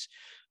puck is,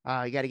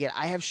 you got to get.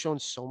 I have shown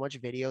so much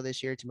video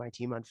this year to my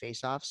team on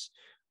faceoffs.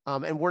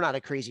 And we're not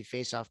a crazy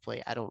face-off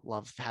play. I don't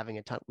love having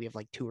a ton. We have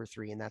like 2 or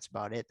 3, and that's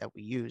about it that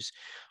we use.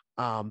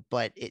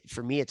 But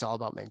for me, it's all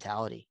about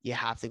mentality. You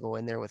have to go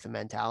in there with a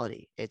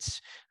mentality.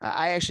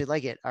 I actually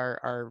like it.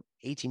 Our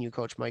 18U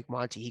coach, Mike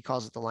Monty, he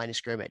calls it the line of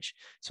scrimmage.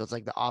 So it's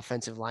like the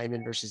offensive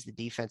lineman versus the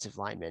defensive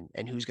lineman,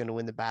 and who's going to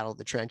win the battle of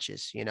the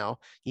trenches. You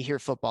hear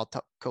football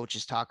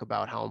coaches talk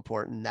about how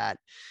important that,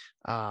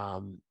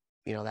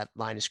 that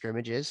line of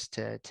scrimmage is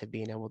to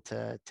being able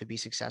to be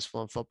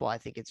successful in football. I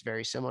think it's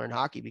very similar in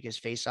hockey, because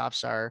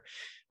faceoffs are,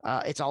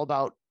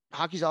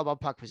 hockey's all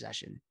about puck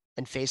possession,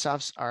 and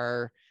faceoffs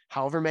are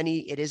however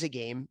many it is a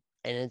game,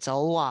 and it's a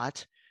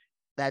lot.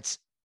 That's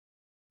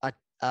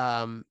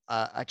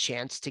a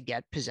chance to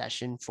get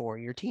possession for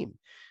your team.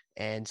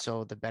 And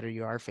so the better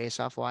you are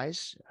faceoff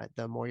wise,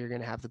 the more you're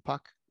going to have the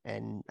puck.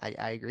 And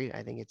I agree.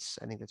 I think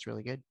that's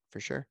really good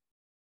for sure.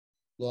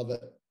 Love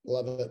it.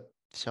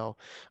 So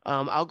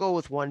I'll go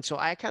with one. So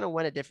I kind of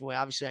went a different way.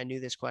 Obviously, I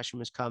knew this question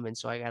was coming,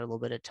 so I got a little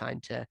bit of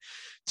time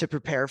to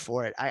prepare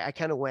for it. I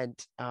kind of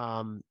went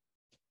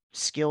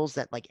skills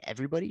that like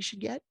everybody should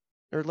get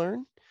or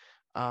learn,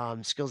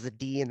 skills at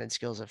D and then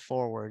skills at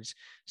forwards.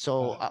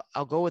 So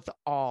I'll go with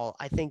all.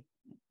 I think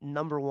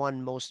number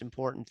one most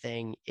important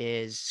thing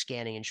is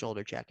scanning and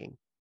shoulder checking.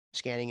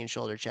 Scanning and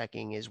shoulder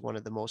checking is one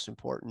of the most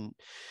important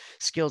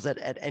skills that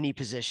at any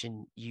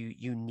position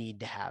you need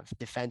to have.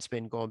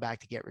 Defensemen going back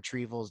to get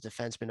retrievals,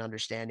 defensemen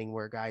understanding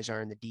where guys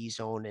are in the D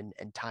zone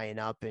and tying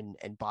up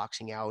and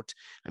boxing out.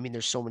 I mean,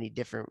 there's so many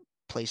different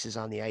places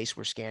on the ice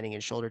where scanning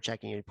and shoulder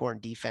checking are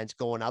important. Defense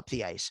going up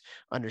the ice,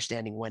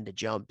 understanding when to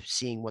jump,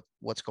 seeing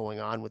what's going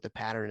on with the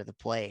pattern of the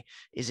play.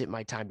 Is it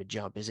my time to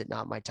jump? Is it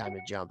not my time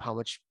to jump? How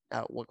much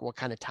what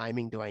kind of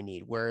timing do I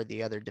need? Where are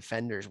the other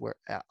defenders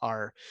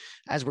are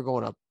as we're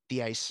going up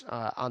the ice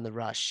on the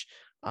rush?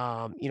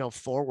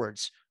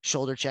 Forwards,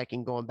 shoulder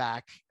checking, going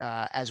back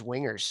as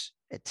wingers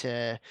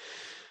to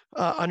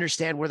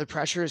understand where the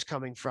pressure is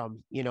coming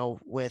from,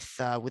 with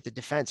the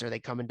defense. Are they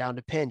coming down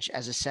to pinch?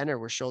 As a center,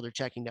 we're shoulder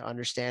checking to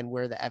understand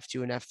where the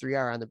F2 and F3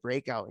 are on the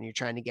breakout, and you're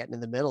trying to get into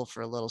the middle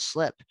for a little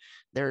slip.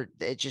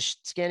 It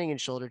just scanning and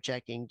shoulder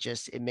checking,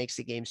 it makes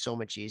the game so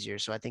much easier.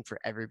 So I think for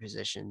every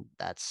position,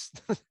 that's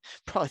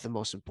probably the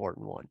most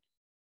important one.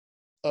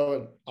 I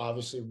would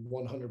obviously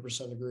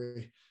 100%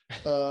 agree.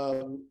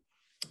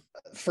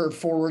 For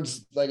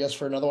forwards, I guess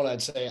for another one,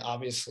 I'd say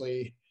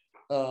obviously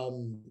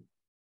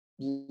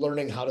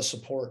learning how to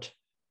support.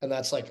 And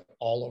that's like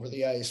all over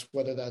the ice,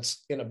 whether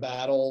that's in a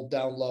battle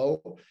down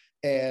low,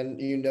 and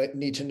you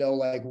need to know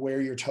like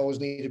where your toes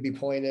need to be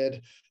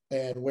pointed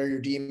and where your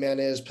D-man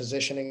is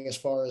positioning as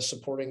far as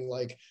supporting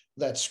like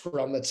that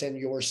scrum that's in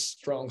your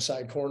strong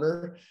side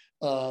corner,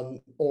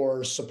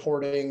 or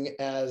supporting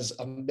as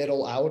a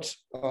middle out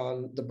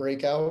on the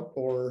breakout,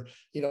 or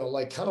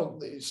like kind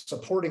of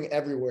supporting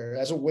everywhere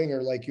as a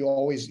winger. Like you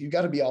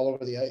got to be all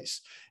over the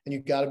ice, and you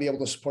got to be able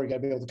to support. You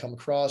got to be able to come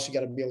across. You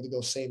got to be able to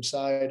go same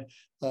side.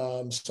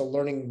 So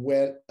learning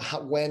when,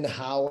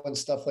 how, and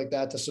stuff like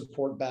that to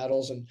support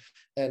battles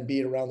and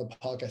be around the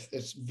puck,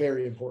 it's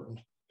very important.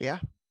 Yeah,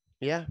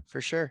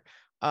 for sure.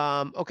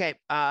 Okay,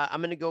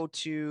 I'm going to go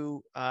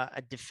to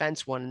a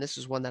defense one, and this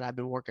is one that I've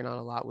been working on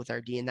a lot with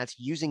RD, and that's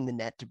using the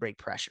net to break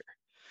pressure.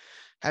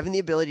 Having the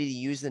ability to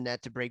use the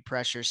net to break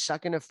pressure,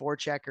 sucking a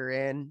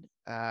forechecker in,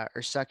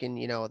 or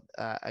sucking,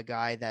 a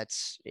guy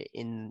that's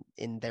in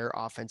their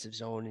offensive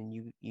zone, and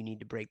you need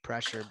to break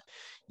pressure.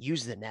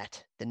 Use the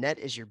net. The net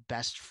is your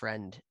best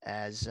friend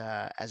as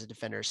a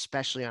defender,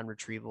 especially on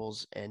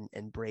retrievals and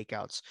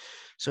breakouts.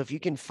 So if you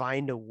can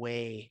find a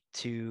way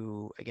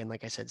to, again,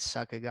 like I said,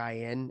 suck a guy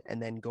in and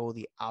then go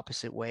the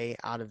opposite way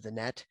out of the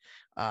net,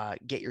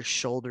 get your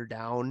shoulder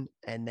down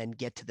and then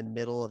get to the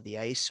middle of the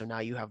ice. So now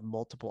you have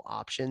multiple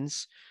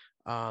options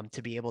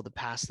to be able to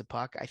pass the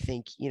puck. I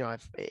think,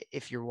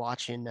 if you're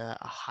watching a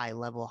high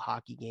level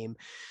hockey game,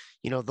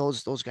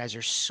 those guys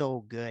are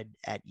so good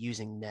at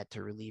using net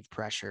to relieve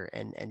pressure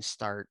and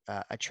start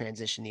a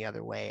transition the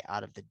other way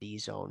out of the D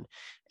zone.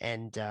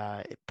 And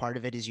part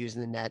of it is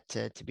using the net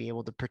to be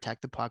able to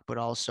protect the puck, but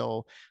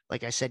also,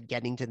 like I said,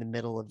 getting to the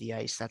middle of the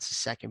ice. That's the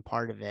second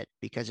part of it,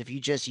 because if you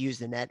just use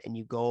the net and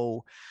you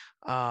go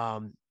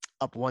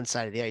up one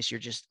side of the ice, you're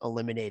just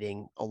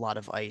eliminating a lot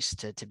of ice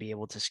to be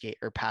able to skate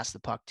or pass the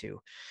puck to.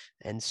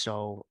 And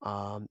so,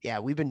 yeah,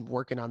 we've been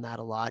working on that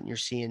a lot, and you're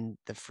seeing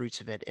the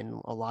fruits of it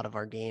in a lot of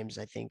our games.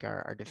 I think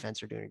our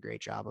defense are doing a great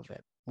job of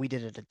it. We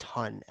did it a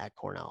ton at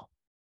Cornell.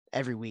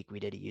 Every week we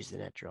did a use the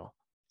net drill.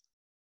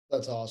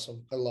 That's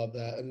awesome. I love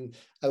that. And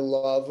I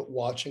love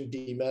watching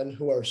D-men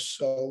who are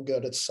so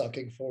good at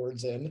sucking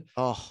forwards in.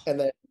 Oh, And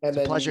it's a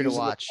then pleasure to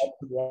using it watch.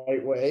 the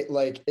right way.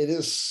 Like it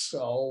is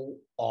so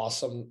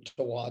awesome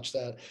to watch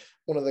that.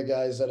 One of the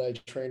guys that I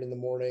train in the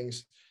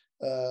mornings,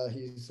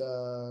 he's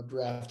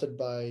drafted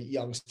by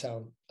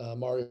Youngstown,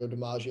 Mario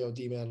DiMaggio,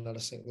 D-man out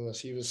of St. Louis.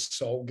 He was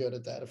so good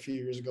at that a few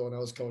years ago when I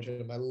was coaching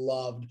him. I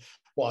loved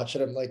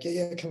watching him, like,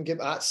 yeah, come get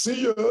me.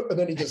 See you. And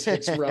then he just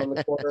hits around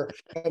the corner,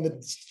 and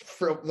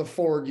the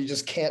forward, you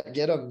just can't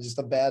get him. Just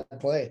a bad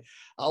play.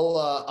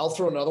 I'll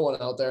throw another one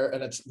out there,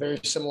 and it's very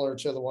similar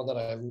to the one that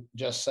I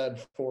just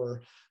said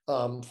for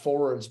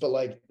forwards, but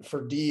like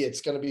for D,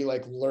 it's going to be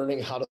like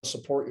learning how to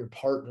support your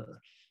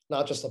partner,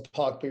 not just the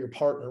puck, but your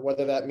partner,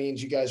 whether that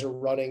means you guys are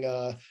running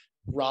a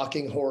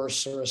rocking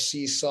horse or a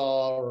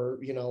seesaw, or,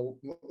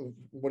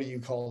 what do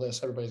you call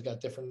this? Everybody's got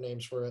different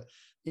names for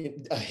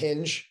it. A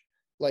hinge,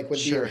 like when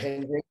Sure. you're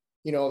hinging,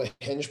 the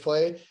hinge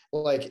play.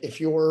 Like if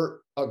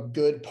you're a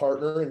good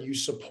partner and you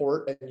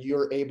support and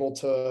you're able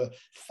to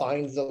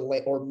find the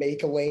lane or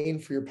make a lane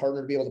for your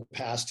partner to be able to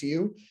pass to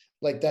you,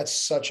 like that's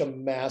such a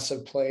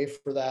massive play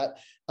for that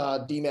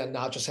D-man,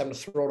 not just having to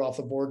throw it off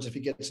the boards if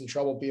he gets in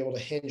trouble, be able to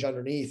hinge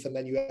underneath, and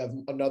then you have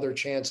another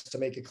chance to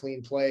make a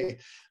clean play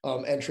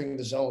entering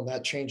the zone.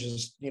 That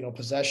changes,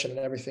 possession and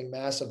everything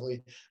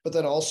massively. But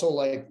then also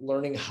like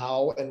learning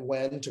how and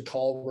when to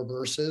call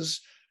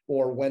reverses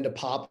or when to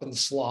pop in the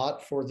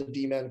slot for the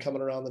D-man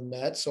coming around the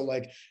net. So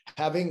like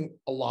having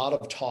a lot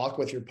of talk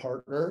with your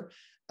partner,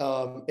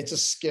 it's a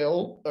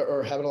skill,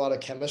 or having a lot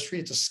of chemistry.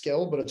 It's a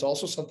skill, but it's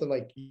also something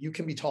like you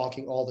can be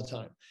talking all the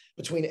time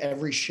between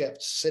every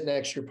shift, sit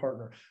next to your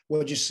partner. What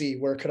did you see?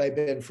 Where could I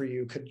been for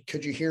you?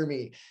 Could you hear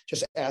me?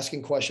 Just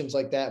asking questions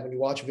like that. When you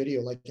watch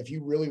video, like if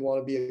you really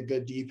want to be a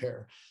good D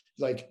pair,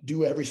 like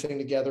do everything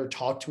together,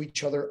 talk to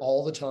each other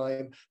all the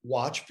time,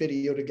 watch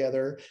video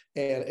together,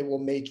 and it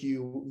will make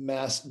you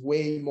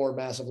way more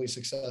massively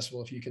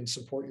successful if you can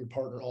support your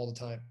partner all the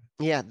time.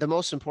 Yeah, the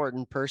most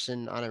important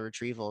person on a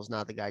retrieval is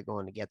not the guy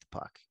going to get the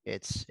puck.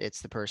 It's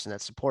the person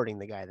that's supporting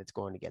the guy that's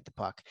going to get the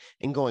puck.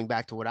 And going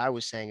back to what I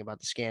was saying about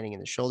the scanning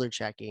and the shoulder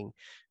checking,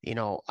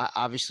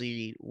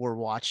 obviously we're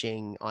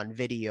watching on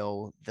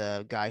video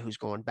the guy who's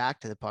going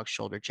back to the puck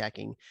shoulder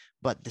checking,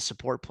 but the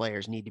support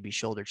players need to be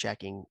shoulder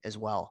checking as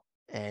well.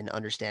 and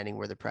understanding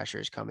where the pressure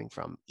is coming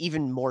from,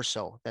 even more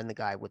so than the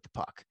guy with the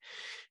puck.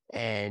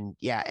 And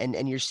yeah,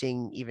 and you're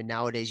seeing even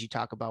nowadays, you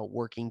talk about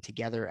working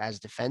together as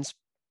defense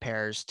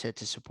pairs to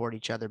support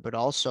each other, but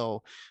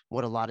also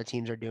what a lot of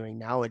teams are doing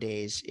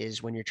nowadays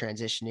is when you're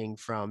transitioning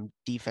from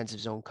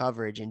defensive zone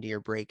coverage into your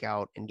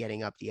breakout and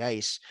getting up the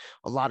ice,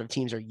 a lot of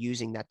teams are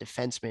using that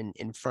defenseman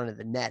in front of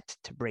the net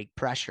to break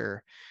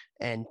pressure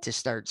and to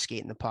start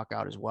skating the puck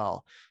out as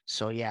well.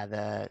 So yeah,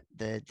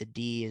 the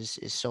D is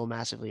so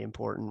massively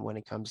important when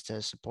it comes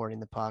to supporting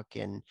the puck,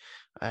 and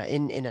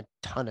in a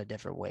ton of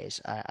different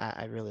ways.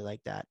 I really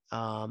like that.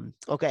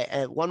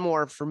 Okay, one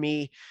more for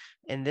me,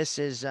 and this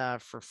is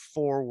for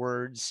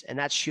forwards, and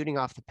that's shooting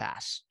off the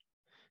pass.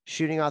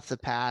 Shooting off the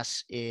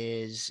pass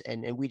is,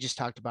 and we just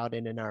talked about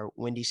it in our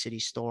Windy City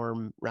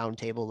Storm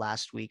roundtable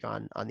last week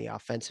on the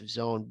offensive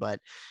zone, but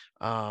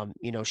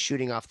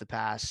shooting off the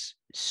pass,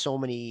 so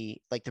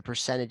many, like the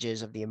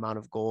percentages of the amount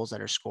of goals that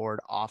are scored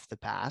off the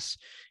pass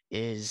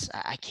is,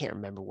 I can't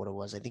remember what it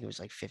was. I think it was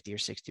like 50 or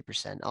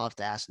 60%. I'll have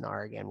to ask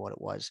Nar again what it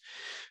was,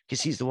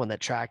 because he's the one that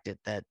tracked it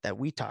that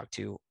we talked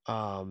to.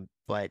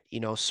 But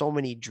so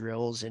many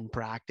drills in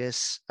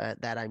practice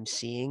that I'm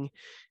seeing,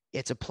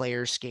 it's a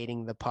player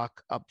skating the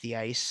puck up the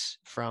ice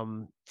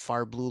from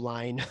far blue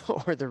line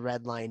or the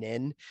red line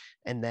in,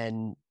 and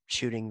then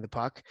shooting the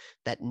puck.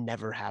 That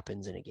never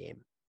happens in a game.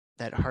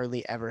 That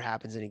hardly ever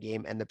happens in a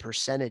game. And the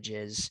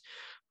percentages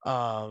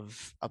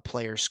of a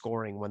player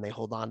scoring when they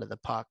hold on to the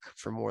puck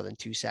for more than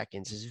 2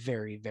 seconds is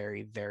very,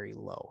 very, very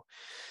low.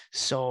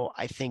 So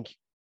I think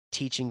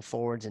teaching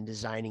forwards and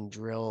designing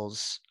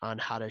drills on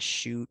how to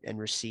shoot and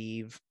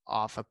receive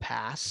off a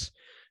pass,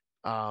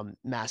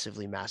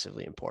 massively,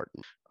 massively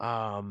important.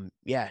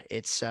 Yeah,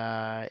 it's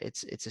a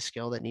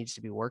skill that needs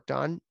to be worked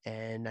on,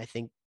 and I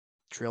think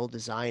drill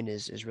design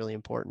is really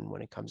important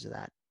when it comes to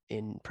that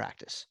in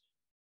practice.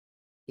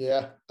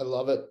 Yeah, I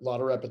love it. A lot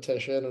of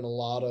repetition and a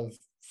lot of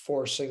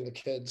forcing the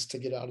kids to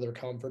get out of their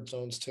comfort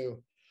zones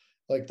too.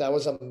 Like that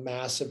was a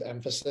massive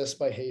emphasis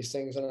by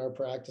Hastings in our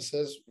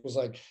practices, was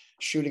like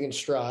shooting in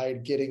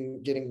stride,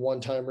 getting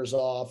one timers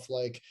off,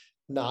 like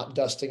not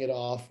dusting it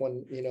off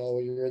when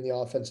you're in the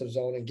offensive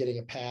zone, and getting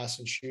a pass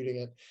and shooting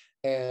it.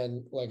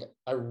 And like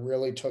I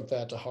really took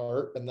that to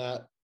heart, and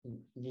that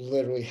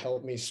literally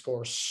helped me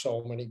score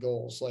so many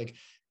goals. Like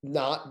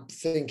not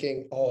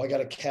thinking, oh, I got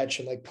to catch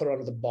and like put it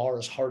under the bar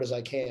as hard as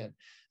I can. It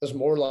was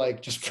more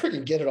like just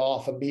freaking get it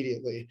off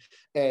immediately,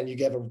 and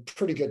you have a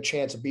pretty good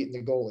chance of beating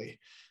the goalie.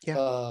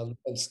 Yeah.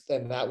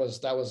 And that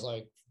was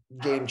like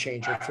game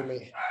changer for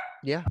me.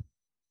 Yeah.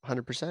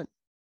 100%.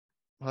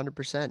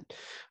 100%.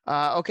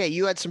 Okay,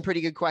 you had some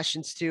pretty good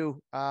questions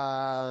too.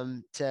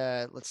 Let's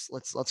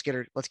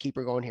keep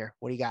her going here.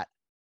 What do you got?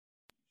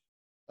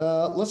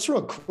 Let's throw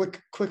a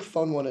quick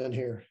fun one in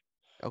here.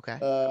 Okay.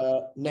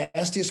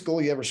 Nastiest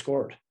goal you ever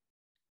scored?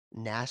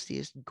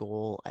 Nastiest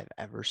goal I've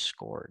ever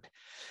scored.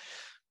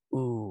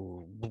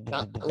 Ooh.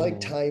 Not like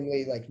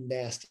timely, like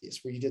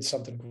nastiest, where you did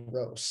something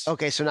gross.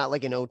 Okay, so not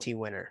like an OT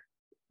winner,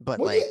 but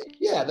Well, like,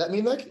 yeah, I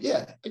mean, like,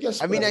 yeah, I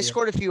guess. I mean, I Yeah.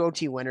 scored a few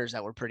OT winners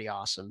that were pretty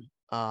awesome.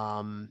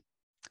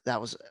 That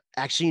was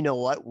actually, you know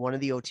what? One of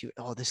the OT.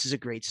 Oh, this is a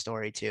great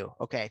story too.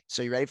 Okay,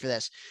 so you ready for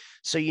this?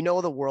 So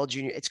the World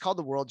Junior. It's called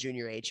the World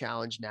Junior A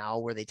Challenge now,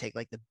 where they take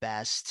like the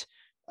best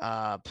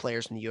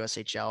players from the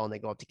USHL and they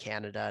go up to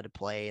Canada to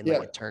play in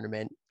like a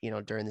tournament,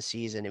 during the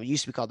season. It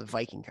used to be called the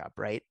Viking Cup,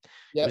 right?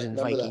 It was Yep, in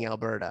remember Viking, that.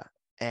 Alberta.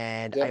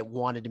 And I Yep.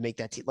 wanted to make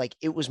that team. Like,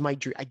 it was my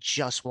dream. I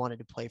just wanted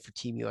to play for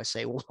Team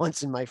USA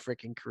once in my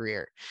freaking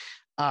career.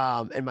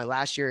 And my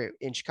last year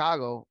in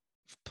Chicago,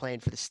 playing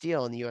for the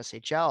Steel in the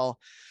USHL,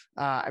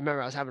 I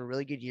remember I was having a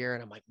really good year,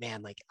 and I'm like,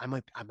 man, like I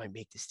might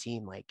make this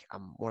team. Like,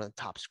 I'm one of the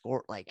top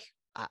score. Like,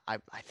 I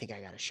think I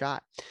got a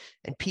shot.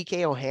 And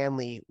PK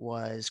O'Hanley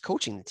was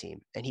coaching the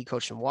team, and he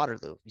coached in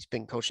Waterloo. He's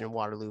been coaching in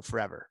Waterloo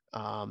forever.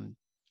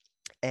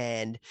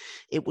 And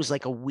it was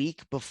like a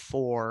week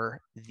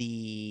before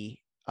the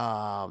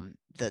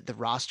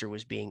roster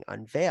was being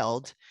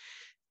unveiled,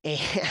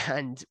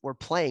 and we're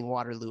playing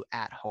Waterloo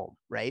at home,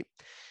 right?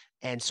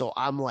 And so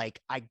I'm like,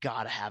 I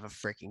gotta have a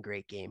freaking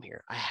great game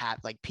here. I have,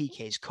 like,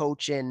 PK's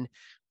coaching.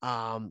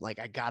 Like,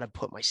 I gotta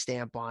put my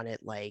stamp on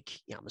it. Like,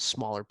 I'm a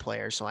smaller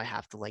player, so I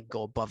have to like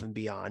go above and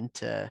beyond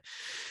to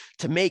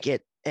make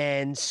it.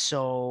 And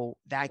so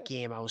that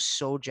game, I was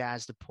so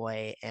jazzed to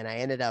play, and I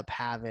ended up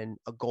having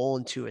a goal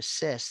and 2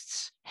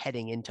 assists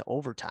heading into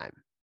overtime.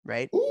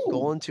 Right,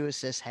 goal Ooh. and 2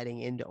 assists heading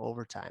into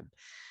overtime.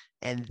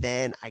 And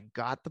then I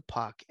got the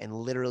puck and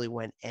literally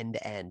went end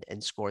to end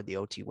and scored the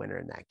OT winner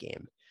in that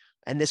game.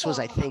 And this was,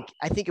 I think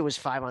it was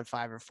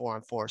 5-on-5 or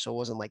 4-on-4. So it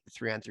wasn't like the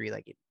 3-on-3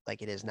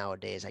 like it is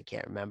nowadays. I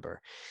can't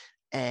remember.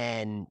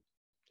 And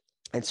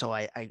so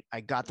I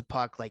got the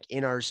puck like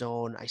in our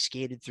zone. I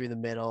skated through the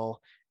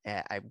middle,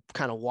 I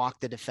kind of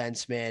walked the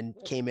defenseman,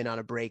 came in on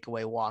a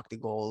breakaway, walked the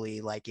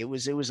goalie. Like it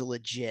was a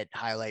legit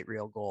highlight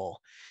reel goal.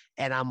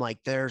 And I'm like,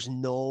 there's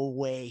no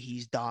way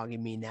he's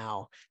dogging me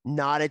now.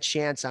 Not a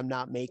chance I'm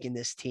not making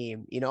this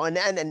team,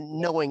 and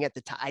knowing at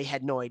the time, I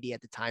had no idea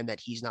at the time that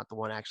he's not the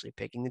one actually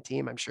picking the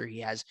team. I'm sure he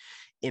has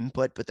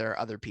input, but there are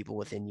other people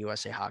within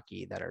USA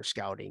Hockey that are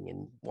scouting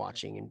and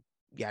watching and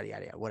yada,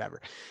 yada, yada,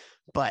 whatever.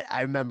 But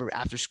I remember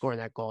after scoring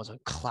that goal, I was on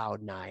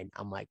cloud nine.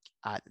 I'm like,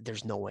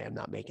 there's no way I'm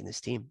not making this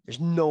team. There's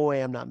no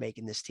way I'm not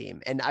making this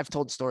team. And I've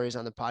told stories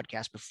on the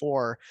podcast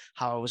before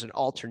how I was an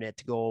alternate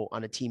to go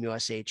on a Team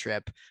USA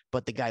trip,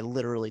 but the guy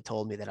literally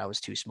told me that I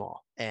was too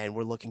small and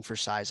we're looking for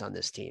size on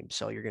this team.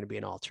 So you're going to be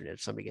an alternate.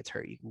 If somebody gets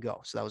hurt, you can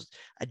go. So that was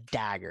a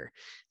dagger.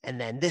 And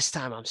then this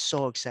time I'm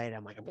so excited.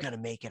 I'm like, I'm going to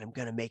make it. I'm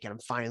going to make it. I'm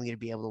finally going to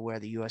be able to wear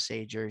the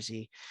USA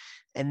jersey.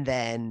 And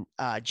then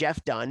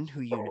Jeff Dunn,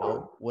 who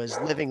was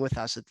living with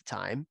us at the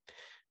time,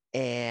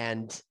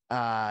 and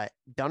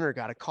Dunner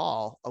got a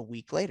call a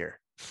week later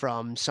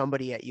from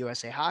somebody at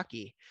USA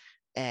Hockey,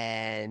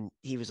 and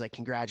he was like,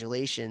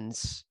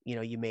 "Congratulations,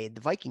 you made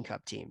the Viking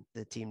Cup team,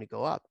 the team to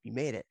go up. You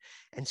made it."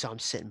 And so I'm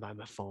sitting by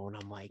my phone.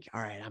 I'm like,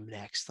 "All right, I'm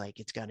next. Like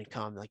it's gonna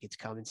come. Like it's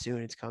coming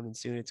soon. It's coming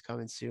soon. It's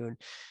coming soon."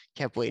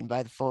 Kept waiting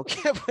by the phone.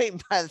 Kept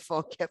waiting by the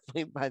phone. Kept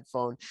waiting by the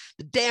phone.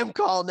 The damn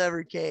call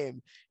never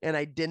came, and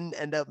I didn't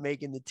end up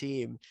making the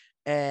team.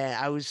 And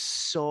I was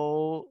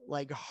so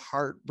like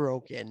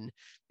heartbroken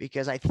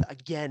because I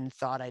again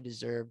thought I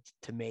deserved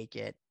to make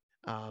it.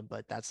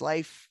 But that's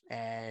life,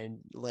 and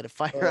lit a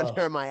fire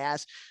under my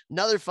ass.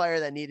 Another fire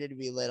that needed to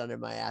be lit under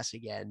my ass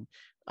again.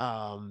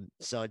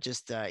 So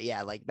just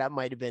like that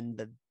might have been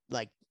the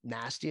like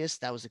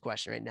nastiest. That was the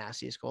question, right?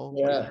 Nastiest goal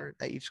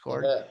that you've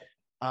scored.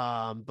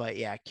 But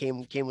yeah,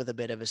 came with a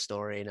bit of a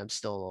story, and I'm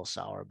still a little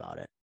sour about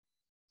it.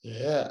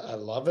 Yeah, I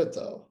love it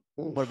though.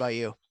 Oof. What about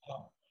you?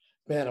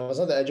 Man, I was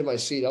on the edge of my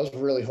seat. I was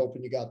really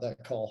hoping you got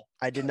that call.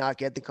 I did not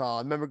get the call.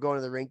 I remember going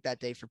to the rink that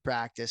day for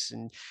practice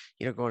and,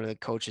 going to the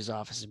coach's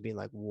office and being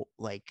like,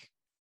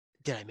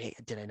 did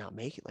I not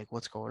make it? Like,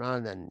 what's going on?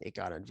 And then it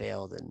got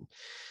unveiled and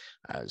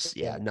I was,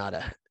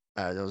 that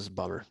was a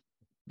bummer.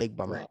 Big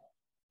bummer. Wow.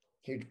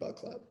 Huge butt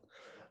clap.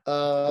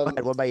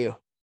 What about you?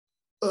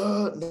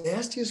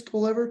 Nastiest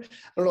goal ever? I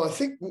don't know. I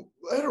think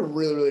I had a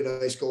really, really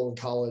nice goal in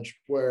college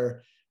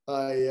where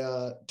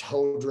I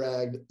toe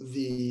dragged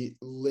the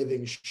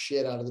living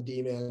shit out of the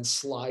D-man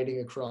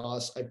sliding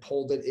across. I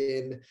pulled it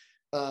in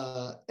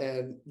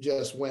and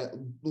just went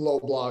low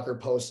blocker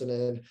posting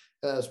in.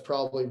 That's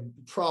probably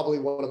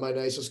one of my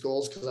nicest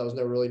goals because I was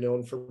never really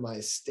known for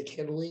my stick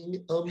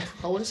handling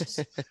prowess.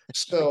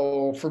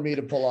 So for me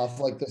to pull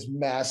off like this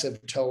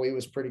massive toey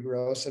was pretty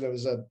gross. And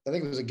I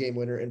think it was a game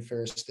winner in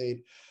Ferris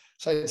State.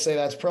 So I'd say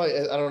that's probably,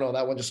 I don't know,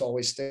 that one just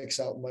always sticks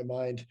out in my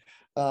mind.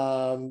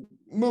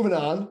 Moving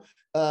on.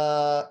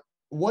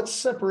 What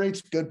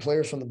separates good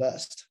players from the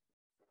best?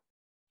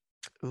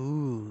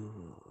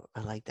 Ooh,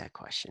 I like that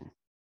question.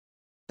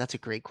 That's a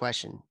great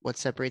question. What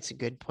separates the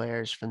good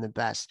players from the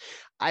best?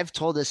 I've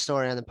told this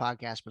story on the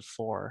podcast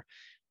before.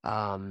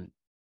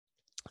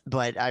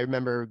 But I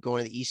remember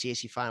going to the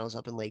ECAC finals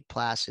up in Lake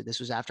Placid. This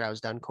was after I was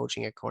done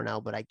coaching at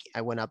Cornell, but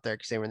I went up there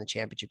because they were in the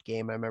championship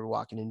game. I remember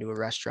walking into a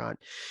restaurant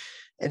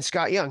and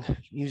Scott Young,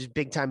 he was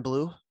big time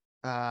blue,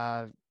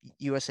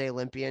 USA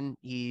Olympian.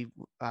 He,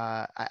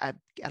 I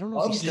don't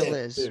know if he still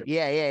is. Dude.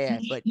 Yeah.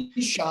 But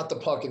he shot the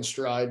puck in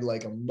stride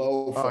like a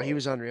mofo. Oh, he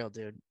was unreal,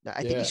 dude.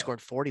 I think he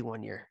scored 40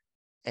 one year.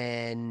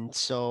 And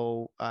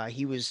so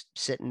he was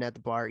sitting at the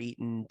bar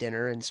eating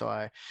dinner. And so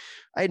I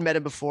had met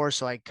him before.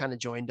 So I kind of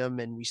joined him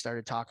and we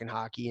started talking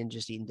hockey and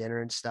just eating dinner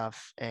and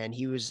stuff. And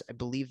he was, I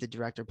believe, the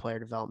director of player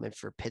development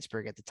for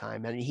Pittsburgh at the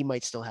time. And he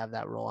might still have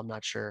that role. I'm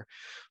not sure.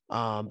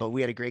 But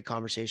we had a great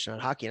conversation on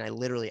hockey. And I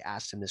literally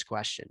asked him this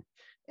question.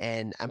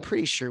 And I'm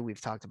pretty sure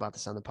we've talked about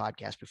this on the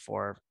podcast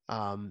before.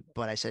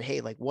 But I said, hey,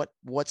 like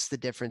what's the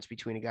difference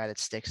between a guy that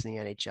sticks in the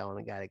NHL and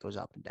a guy that goes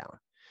up and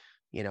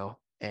down?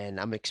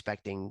 And I'm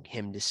expecting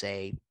him to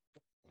say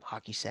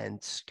hockey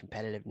sense,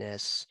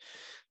 competitiveness,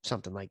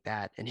 something like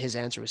that. And his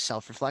answer was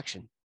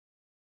self-reflection.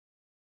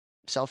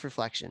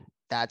 Self-reflection.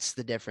 That's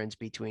the difference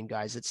between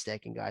guys that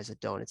stick and guys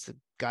that don't. It's the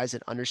guys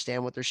that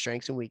understand what their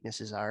strengths and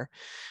weaknesses are,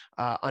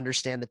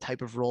 understand the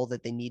type of role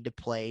that they need to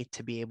play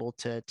to be able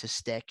to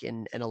stick.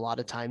 And a lot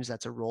of times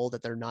that's a role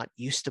that they're not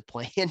used to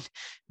playing.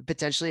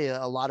 Potentially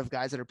a lot of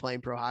guys that are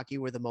playing pro hockey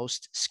were the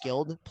most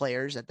skilled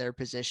players at their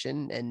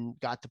position and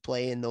got to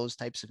play in those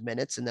types of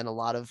minutes. And then a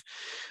lot of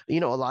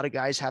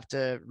guys have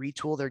to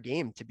retool their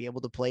game to be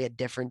able to play a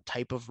different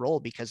type of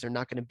role because they're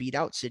not going to beat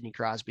out Sidney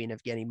Crosby and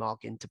Evgeny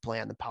Malkin to play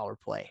on the power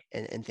play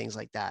and things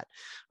like that.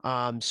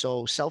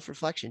 So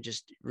self-reflection,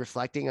 just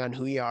reflecting on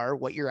who you are,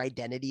 what your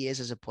identity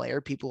is as a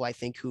player. People I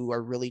think who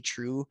are really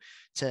true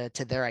to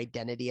their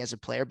identity as a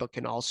player, but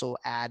can also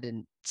add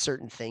in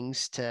certain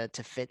things to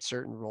fit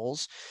certain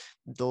roles.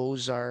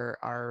 Those are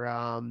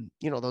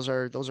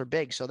those are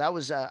big. So that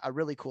was a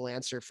really cool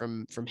answer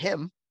from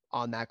him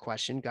on that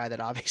question, guy that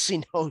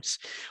obviously knows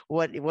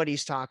what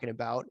he's talking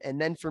about.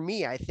 And then for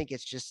me, I think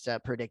it's just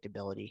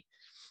predictability.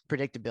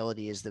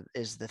 predictability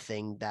is the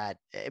thing that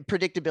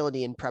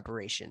predictability and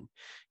preparation.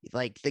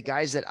 Like the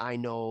guys that I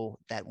know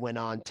that went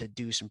on to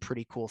do some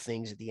pretty cool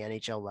things at the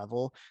NHL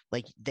level,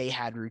 like they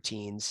had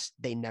routines,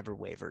 they never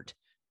wavered.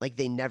 Like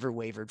they never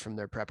wavered from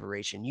their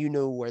preparation. You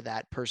knew where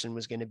that person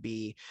was going to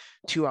be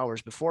 2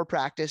 hours before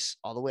practice,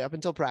 all the way up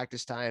until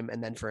practice time,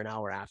 and then for an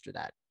hour after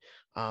that.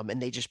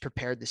 And they just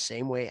prepared the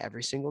same way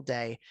every single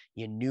day.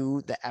 You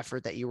knew the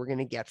effort that you were going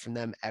to get from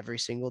them every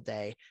single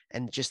day,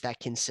 and just that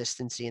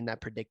consistency and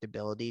that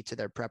predictability to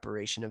their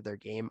preparation of their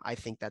game. I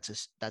think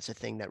that's a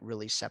thing that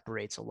really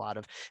separates a lot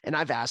of. And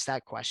I've asked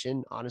that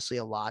question honestly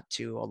a lot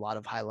to a lot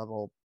of high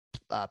level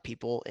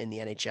people in the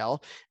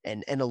NHL,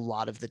 and a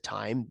lot of the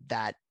time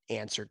that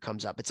answer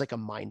comes up. It's like a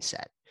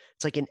mindset.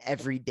 It's like an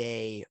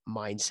everyday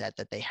mindset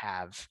that they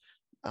have,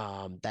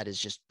 that is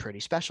just pretty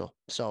special.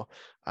 So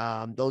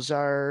those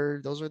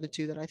are the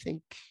two that I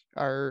think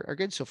are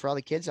good. So for all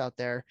the kids out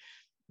there,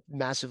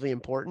 massively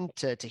important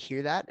to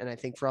hear that. And I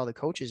think for all the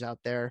coaches out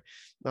there,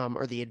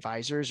 or the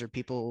advisors or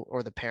people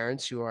or the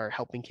parents who are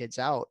helping kids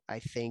out, I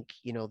think,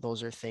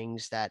 those are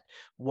things that,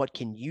 what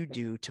can you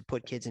do to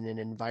put kids in an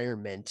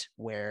environment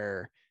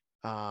where,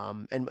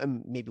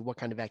 and maybe what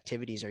kind of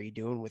activities are you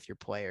doing with your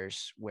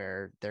players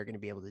where they're going to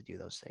be able to do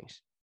those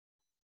things?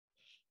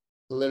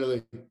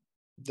 Literally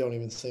don't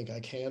even think I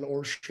can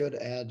or should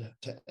add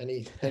to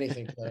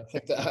anything to that. I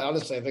think that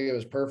honestly, I think it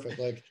was perfect.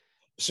 Like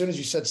as soon as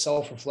you said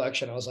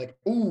self-reflection, I was like,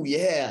 oh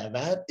yeah,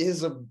 that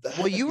is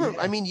Well, you were,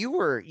 yeah. I mean, you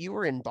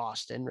were in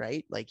Boston,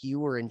 right? Like you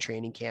were in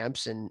training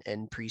camps and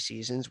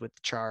preseasons with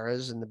the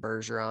Charas and the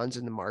Bergerons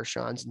and the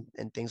Marchands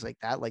and things like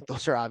that. Like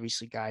those are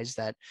obviously guys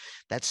that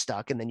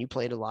stuck. And then you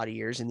played a lot of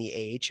years in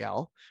the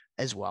AHL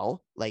as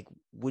well. Like,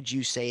 would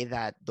you say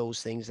that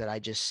those things that I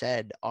just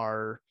said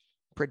are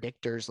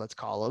predictors, let's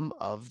call them,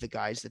 of the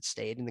guys that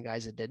stayed and the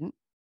guys that didn't?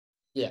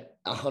 Yeah,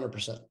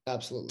 100%.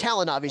 Absolutely.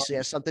 Talent obviously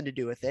has something to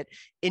do with it.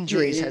 Yeah,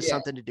 Injuries yeah, has yeah.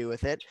 something to do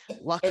with it.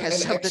 Luck has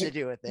And something to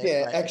do with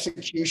it. But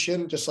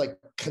execution, just like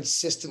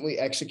consistently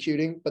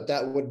executing, but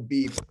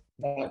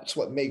that's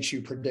what makes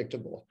you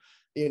predictable.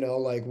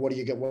 Like what do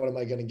you get? What am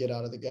I going to get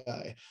out of the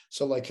guy?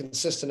 So like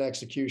consistent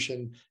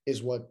execution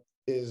is what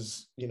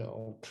is,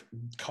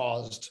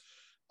 caused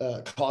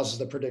causes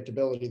the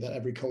predictability that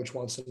every coach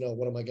wants to know.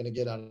 What am I going to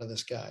get out of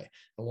this guy?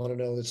 I want to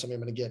know that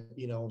somebody I'm going to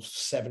get,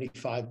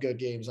 75 good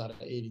games out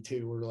of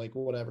 82 or like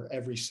whatever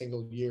every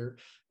single year.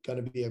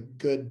 Going to be a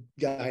good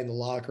guy in the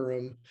locker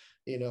room,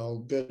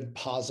 good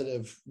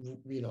positive,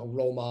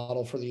 role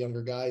model for the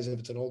younger guys. If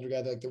it's an older guy,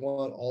 like they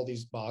want all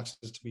these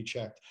boxes to be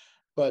checked.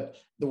 But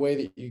the way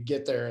that you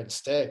get there and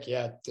stick,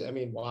 yeah, I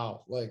mean,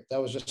 wow, like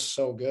that was just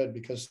so good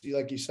because,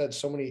 like you said,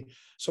 so many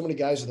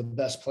guys are the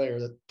best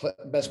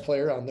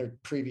player on their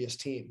previous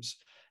teams,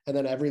 and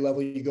then every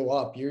level you go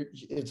up,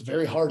 it's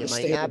very hard it to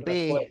might stay the not best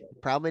be. player.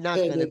 Probably not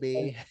going to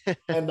be.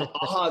 And the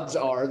odds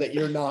are that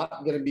you're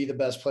not going to be the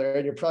best player,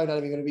 and you're probably not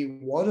even going to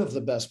be one of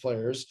the best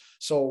players.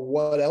 So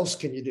what else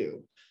can you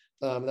do?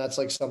 That's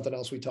like something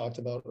else we talked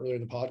about earlier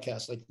in the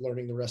podcast, like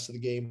learning the rest of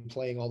the game,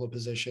 playing all the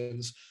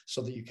positions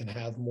so that you can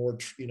have more,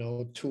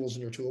 tools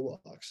in your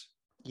toolbox.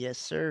 Yes,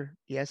 sir.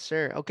 Yes,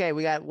 sir. Okay,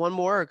 we got one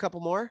more, a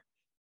couple more.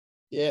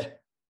 Yeah.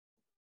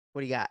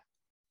 What do you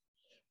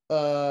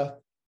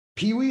got?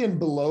 Pee-wee and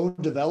below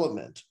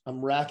development. I'm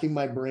racking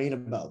my brain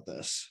about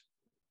this.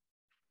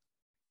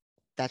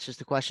 That's just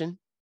a question.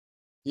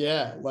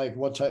 Yeah, like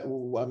what type?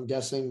 I'm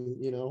guessing,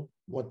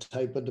 what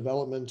type of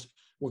development,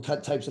 what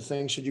types of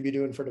things should you be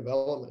doing for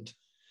development?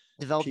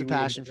 Develop the Pee-wee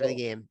and passion for the below.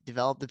 game.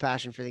 Develop the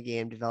passion for the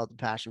game. Develop the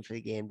passion for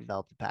the game.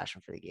 Develop the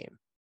passion for the game.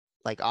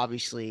 Like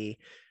obviously,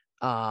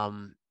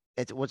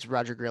 it's what's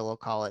Roger Grillo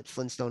call it,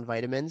 Flintstone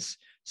vitamins.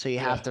 So you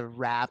have Yeah. to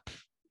wrap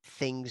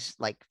things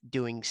like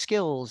doing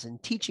skills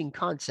and teaching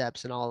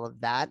concepts and all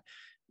of that.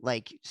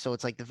 Like, so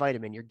it's like the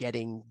vitamin, you're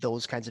getting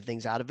those kinds of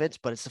things out of it,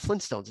 but it's the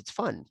Flintstones. It's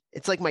fun.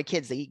 It's like my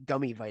kids, they eat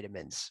gummy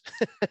vitamins.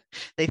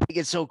 They think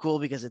it's so cool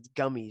because it's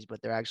gummies,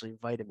 but they're actually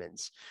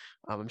vitamins.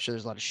 I'm sure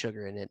there's a lot of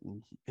sugar in it,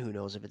 and who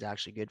knows if it's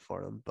actually good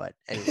for them. But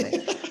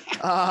anyway,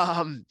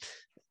 um,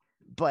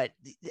 but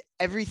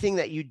everything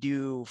that you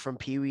do from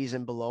peewees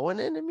and below, and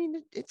I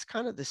mean, it's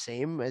kind of the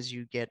same as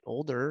you get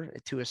older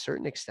to a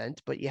certain extent,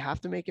 but you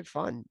have to make it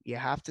fun. You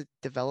have to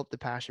develop the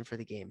passion for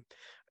the game.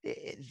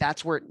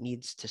 That's where it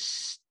needs to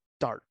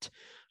start.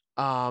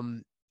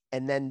 Um,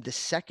 and then the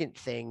second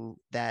thing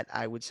that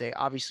I would say,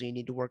 obviously, you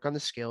need to work on the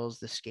skills,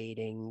 the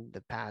skating,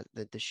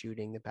 the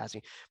shooting, the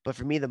passing. But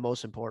for me, the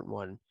most important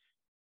one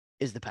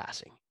is the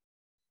passing,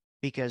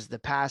 because the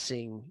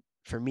passing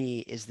for me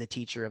is the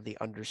teacher of the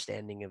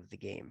understanding of the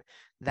game.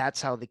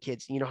 That's how the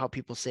kids, how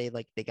people say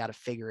like they got to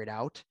figure it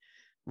out.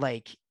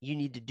 Like you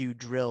need to do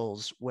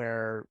drills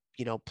where,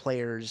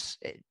 players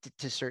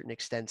to certain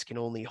extents can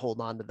only hold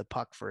on to the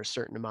puck for a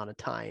certain amount of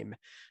time,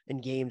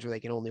 and games where they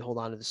can only hold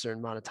on to the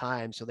certain amount of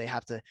time. So they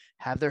have to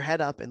have their head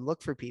up and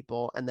look for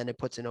people. And then it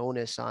puts an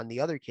onus on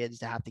the other kids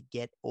to have to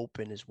get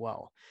open as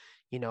well.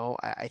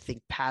 I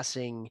think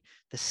passing,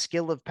 the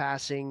skill of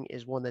passing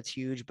is one that's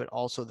huge, but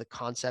also the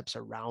concepts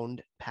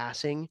around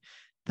passing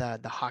the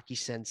hockey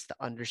sense, the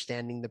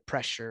understanding the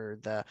pressure,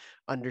 the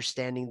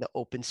understanding the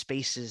open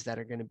spaces that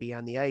are going to be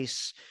on the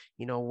ice.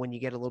 When you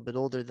get a little bit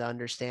older, the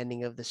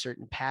understanding of the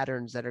certain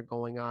patterns that are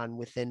going on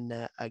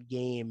within a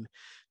game.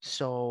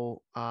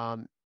 So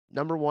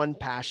number one,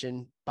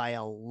 passion by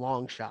a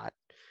long shot.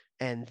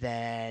 And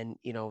then,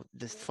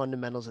 the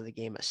fundamentals of the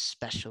game,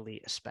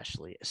 especially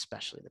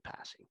the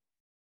passing.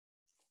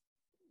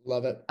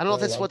 Love it. I don't know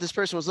if that's what this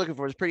person was looking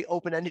for. It's a pretty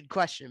open-ended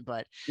question,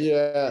 but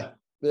yeah.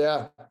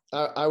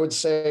 I would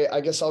say, I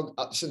guess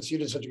since you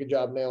did such a good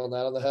job nailing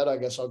that on the head, I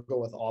guess I'll go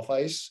with off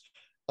ice.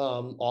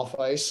 Off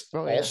ice.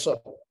 Oh, yeah.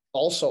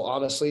 Also,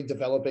 honestly,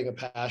 developing a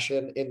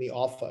passion in the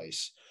off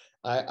ice.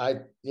 I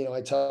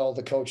tell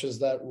the coaches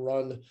that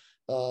run,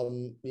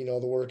 the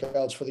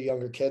workouts for the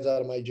younger kids out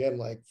of my gym,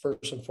 like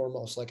first and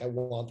foremost, like I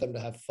want them to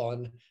have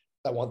fun.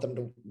 I want them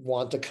to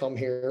want to come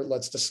here.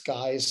 Let's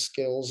disguise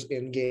skills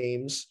in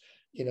games.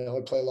 I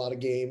play a lot of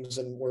games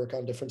and work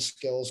on different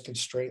skills,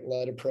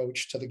 constraint-led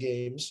approach to the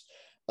games.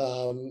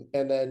 And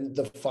then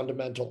the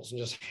fundamentals, and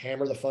just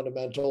hammer the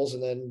fundamentals,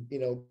 and then,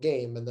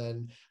 game, and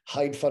then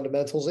hide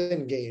fundamentals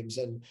in games,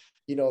 and,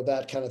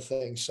 that kind of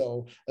thing.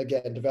 So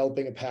again,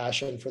 developing a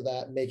passion for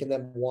that, making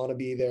them want to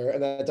be there.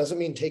 And that doesn't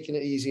mean taking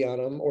it easy on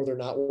them or they're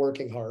not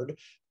working hard,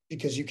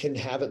 because you can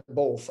have it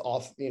both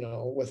off,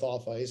 with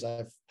off ice.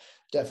 I've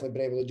definitely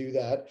been able to do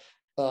that.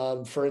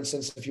 For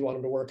instance, if you want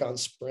them to work on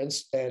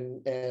sprints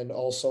and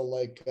also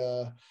like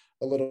a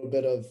little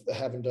bit of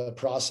having to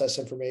process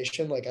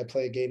information, like I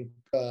play a game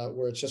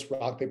where it's just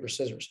rock, paper,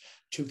 scissors.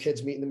 Two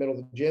kids meet in the middle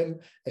of the gym.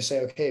 I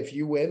say, okay, if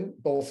you win,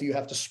 both of you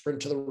have to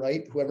sprint to the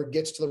right. Whoever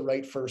gets to the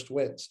right first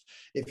wins.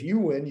 If you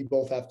win, you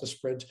both have to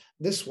sprint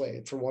this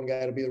way, for one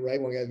guy to be the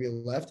right, one guy to be the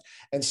left.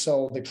 And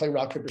so they play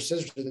rock, paper,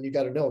 scissors, and then you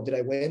got to know, did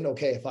I win?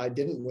 Okay, if I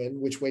didn't win,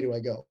 which way do I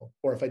go?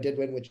 Or if I did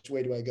win, which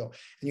way do I go?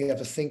 And you have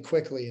to think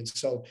quickly. And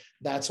so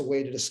that's a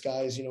way to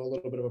disguise, a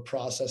little bit of a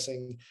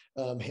processing,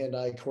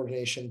 hand-eye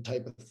coordination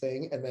type of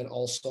thing. And then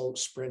also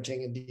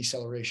sprinting and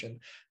deceleration,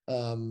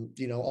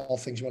 all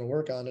things you want to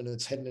work on, and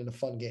it's hidden in a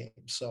fun game.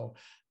 So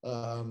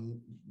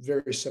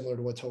very similar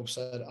to what Tope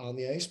said on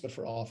the ice, but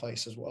for off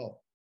ice as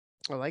well.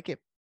 I like it.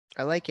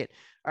 All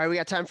right, we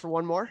got time for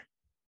one more.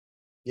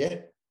 Yeah.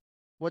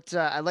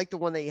 I like the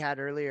one that you had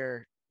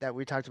earlier that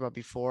we talked about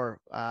before.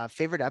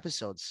 Favorite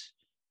episodes.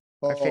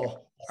 I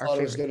thought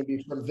it was going to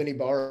be from Vinny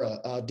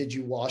Barra. Did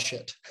you wash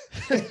it?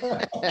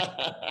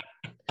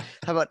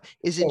 How about,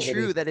 is it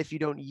true that if you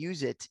don't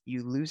use it,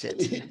 you lose it?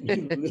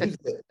 You lose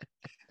it.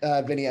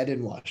 Vinny, I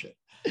didn't watch it.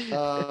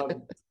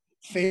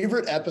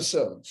 Favorite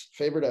episodes.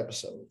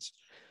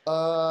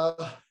 I'm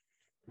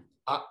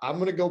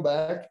going to go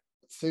back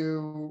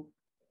to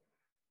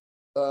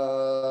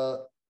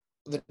the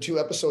 2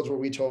 episodes where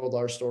we told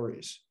our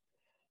stories.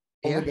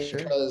 Only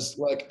because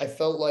like I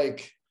felt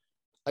like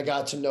I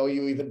got to know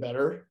you even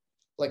better.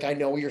 Like I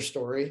know your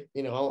story,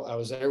 I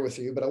was there with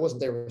you, but I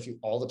wasn't there with you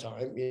all the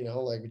time,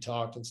 like we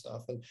talked and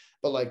stuff.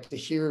 But like to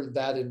hear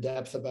that in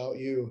depth about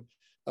you,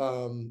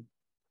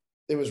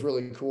 it was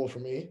really cool for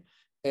me.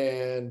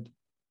 And,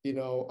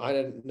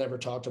 I never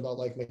talked about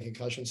like my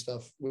concussion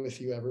stuff with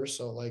you ever.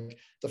 So like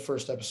the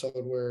first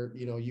episode where,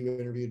 you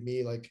interviewed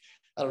me, like,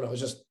 I don't know, it was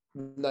just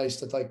nice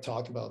to like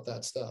talk about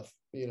that stuff,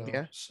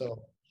 Yeah.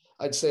 So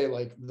I'd say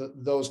like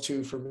those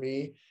 2 for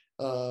me.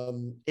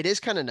 It is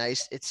kind of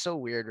nice. It's so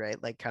weird,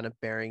 right? Like kind of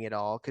bearing it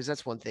all. Cause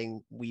that's one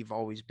thing we've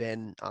always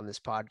been on this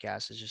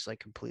podcast, is just like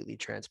completely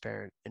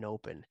transparent and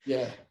open.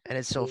 Yeah. And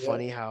it's so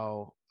funny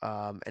how,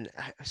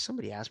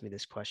 somebody asked me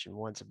this question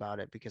once about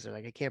it, because they're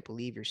like, I can't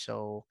believe you're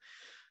so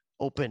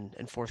open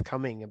and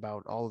forthcoming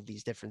about all of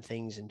these different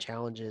things and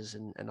challenges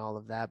and all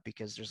of that,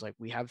 because there's like,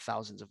 we have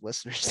thousands of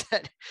listeners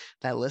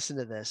that listen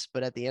to this,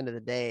 but at the end of the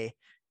day,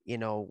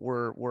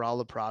 we're all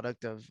a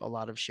product of a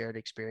lot of shared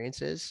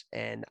experiences,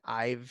 and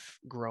I've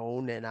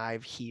grown and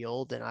I've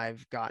healed and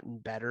I've gotten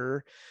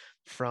better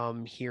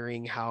from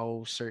hearing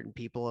how certain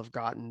people have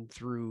gotten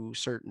through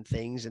certain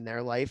things in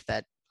their life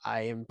that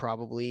I am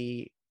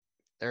probably,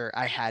 or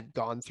I had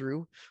gone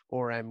through,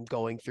 or I'm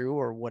going through,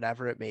 or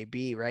whatever it may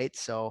be. Right.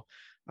 So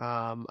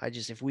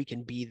if we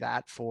can be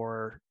that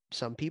for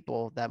some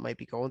people that might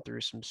be going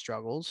through some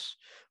struggles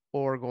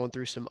or going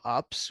through some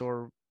ups,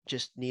 or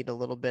just need a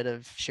little bit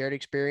of shared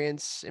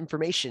experience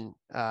information.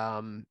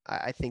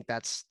 I think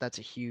that's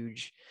a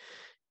huge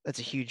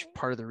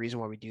part of the reason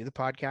why we do the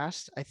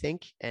podcast, I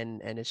think.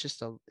 And it's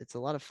just it's a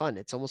lot of fun.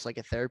 It's almost like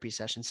a therapy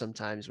session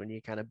sometimes when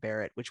you kind of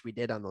bear it, which we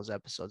did on those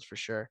episodes for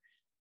sure.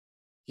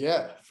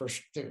 Yeah, for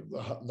sure.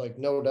 Like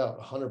no doubt,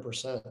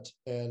 100%.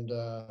 And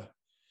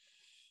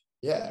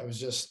yeah, it was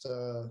just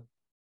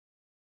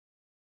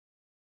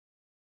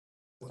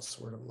what's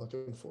the word I'm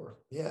looking for?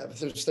 Yeah, it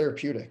was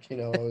therapeutic.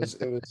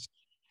 It was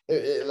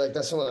like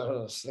that's what I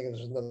was thinking.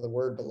 There's another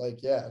word, but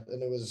like yeah,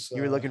 and it was.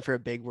 You were looking for a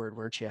big word,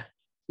 weren't you?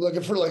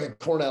 Looking for like a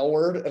Cornell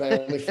word, and I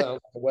only found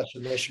a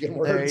Western Michigan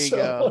word. There you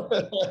go.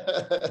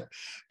 But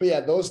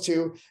yeah, those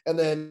 2, and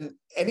then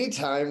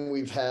anytime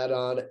we've had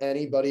on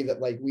anybody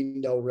that like we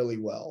know really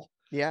well,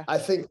 Yeah. I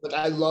think like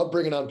I love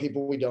bringing on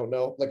people we don't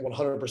know, like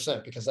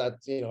 100%, because that,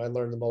 I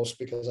learned the most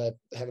because I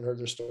haven't heard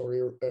their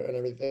story and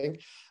everything.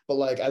 But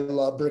like, I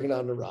love bringing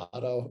on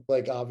Dorado.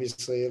 Like,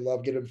 obviously, I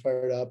love getting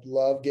fired up.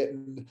 Love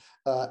getting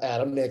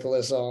Adam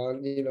Nicholas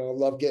on.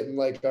 Love getting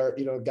like our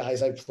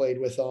guys I played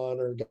with on,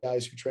 or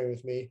guys who train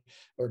with me,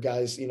 or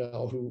guys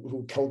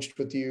who coached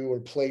with you or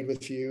played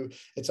with you.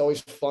 It's always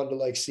fun to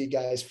like see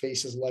guys'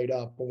 faces light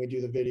up when we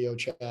do the video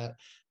chat.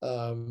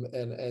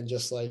 And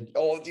just like,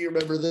 oh, do you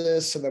remember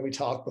this? And then we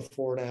talk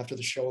before and after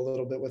the show a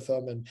little bit with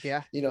them, and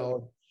Yeah.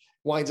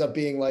 winds up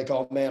being like,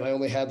 oh man, I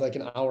only had like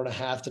an hour and a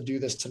half to do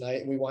this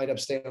tonight, and we wind up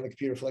staying on the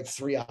computer for like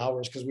 3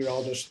 hours because we were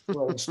all just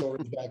throwing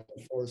stories back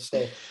and forth.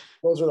 So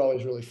those are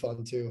always really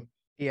fun too.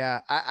 Yeah,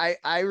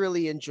 I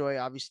really enjoy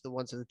obviously the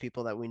ones of the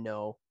people that we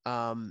know.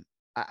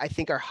 I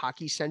think our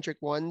hockey centric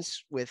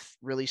ones with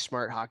really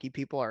smart hockey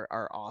people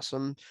are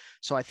awesome.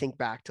 So I think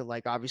back to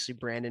like obviously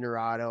Brandon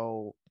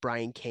Arado,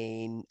 Brian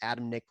Kane,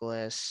 Adam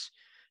Nicholas,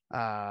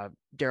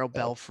 Daryl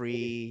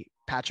Belfry,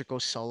 Patrick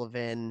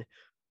O'Sullivan.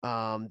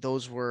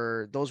 Those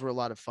were a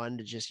lot of fun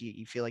to just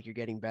you feel like you're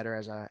getting better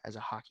as a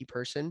hockey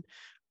person.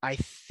 I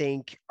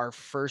think our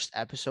first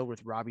episode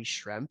with Robbie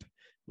Schremp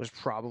was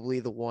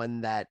probably the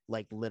one that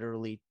like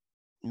literally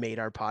made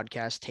our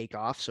podcast take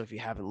off. So if you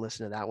haven't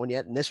listened to that one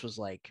yet, and this was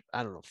like,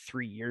 I don't know,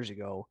 3 years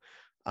ago.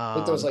 I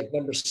think that was like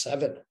number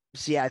 7.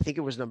 So yeah, I think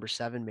it was number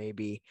 7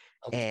 maybe.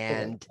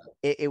 And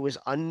it was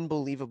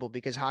unbelievable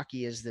because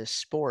hockey is this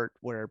sport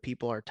where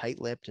people are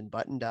tight-lipped and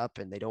buttoned up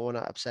and they don't want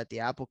to upset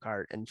the apple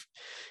cart. And,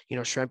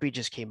 Shrimpy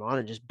just came on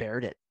and just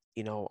bared it.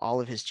 All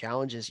of his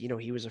challenges,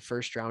 he was a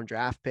first round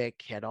draft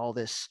pick, had all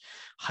this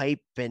hype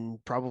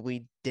and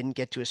probably didn't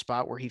get to a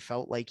spot where he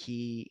felt like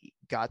he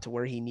got to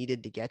where he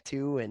needed to get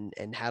to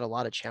and had a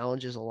lot of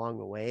challenges along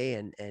the way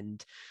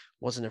and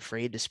wasn't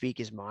afraid to speak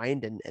his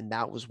mind. And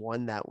that was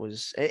one that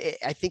was,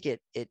 I think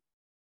it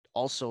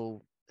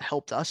also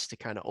helped us to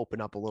kind of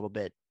open up a little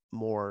bit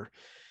more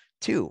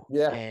too.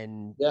 Yeah.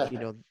 And,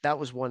 Yeah. that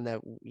was one that,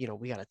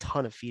 we got a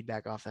ton of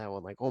feedback off that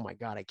one. Like, oh my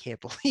God, I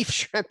can't believe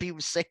Shreppy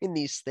was saying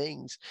these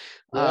things.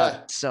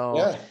 Yeah. So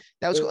Yeah.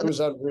 that was It cool. was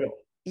unreal.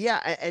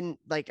 Yeah. And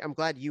like, I'm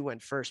glad you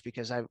went first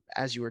because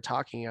as you were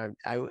talking,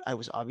 I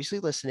was obviously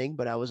listening,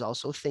 but I was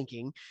also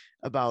thinking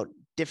about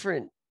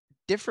different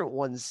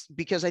ones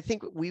because I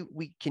think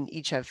we can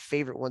each have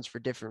favorite ones for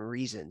different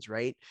reasons,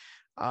 right?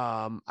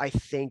 I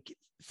think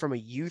from a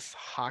youth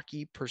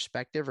hockey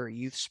perspective or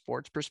youth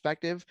sports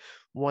perspective,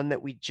 one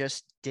that we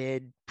just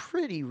did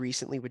pretty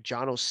recently with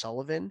John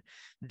O'Sullivan,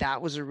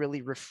 that was a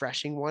really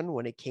refreshing one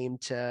when it came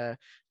to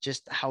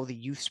just how the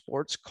youth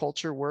sports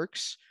culture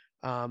works.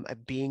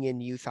 Being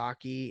in youth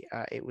hockey,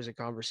 it was a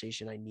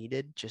conversation I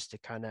needed just to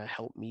kind of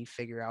help me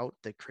figure out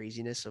the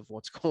craziness of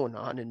what's going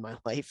on in my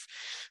life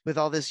with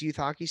all this youth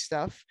hockey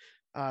stuff.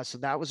 So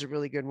that was a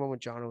really good one with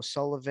John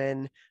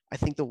O'Sullivan. I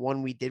think the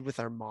one we did with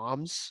our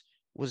moms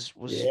was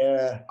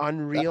Yeah.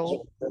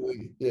 unreal. That was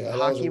a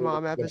Hockey really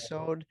mom good one.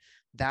 episode.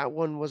 That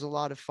one was a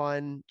lot of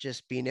fun.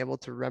 Just being able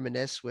to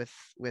reminisce with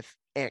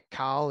Aunt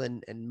Carl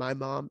and my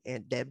mom,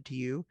 Aunt Deb to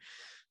you.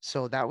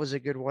 So that was a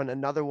good one.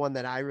 Another one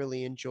that I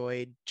really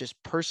enjoyed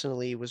just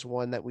personally was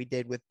one that we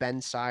did with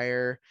Ben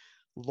Sire,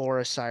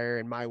 Laura Sire,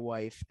 and my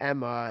wife,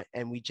 Emma.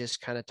 And we just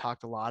kind of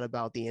talked a lot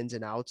about the ins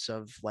and outs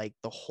of like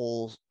the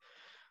whole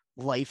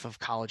life of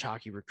college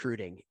hockey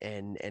recruiting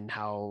and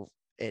how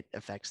it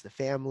affects the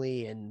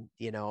family. And,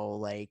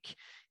 like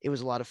it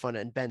was a lot of fun.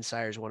 And Ben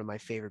Sire is one of my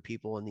favorite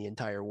people in the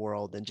entire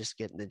world. And just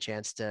getting the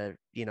chance to,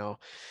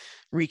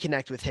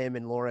 reconnect with him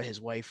and Laura, his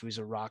wife, who's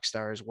a rock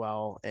star as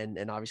well, and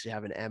obviously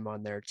having M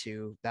on there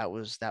too. That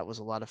was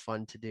a lot of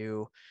fun to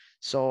do.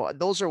 So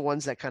those are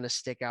ones that kind of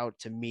stick out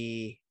to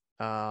me.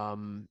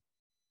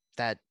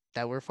 That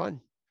were fun,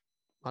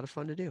 a lot of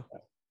fun to do.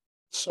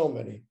 So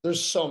many.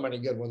 There's so many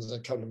good ones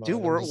that come to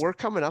Dude, mind. I'm just we're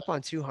coming up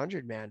on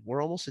 200, man.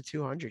 We're almost at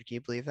 200. Can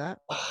you believe that?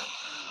 wow,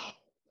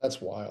 that's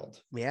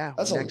wild. Yeah,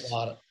 That's a next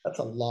lot. That's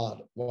a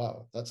lot.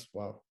 Wow.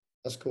 Wow.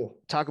 That's cool.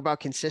 talk about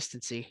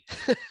consistency.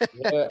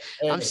 Yeah.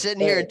 I'm Hey,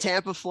 sitting here in hey,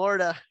 Tampa,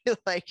 Florida.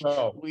 Like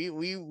bro.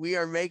 we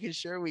are making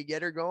sure we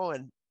get her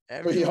going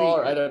every We week.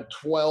 are at a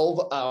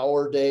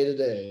 12-hour day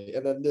today.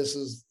 And then this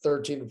is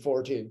 13 and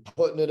 14,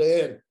 putting it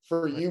in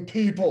for you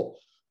people.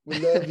 We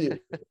love you.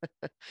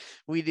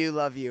 We do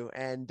love you.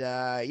 And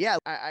yeah,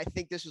 I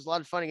think this was a lot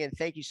of fun. Again,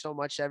 thank you so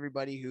much to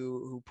everybody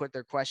who put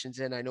their questions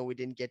in. I know we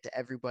didn't get to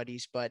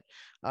everybody's, but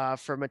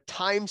from a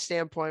time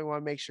standpoint, I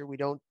want to make sure we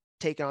don't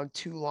take on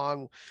too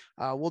long.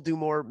 We'll do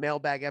more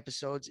mailbag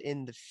episodes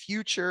in the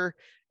future.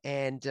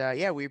 And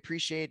yeah, we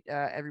appreciate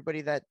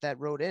everybody that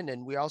wrote in.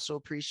 And we also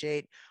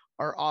appreciate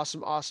our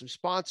awesome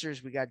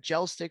sponsors. We got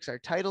Gel Sticks, our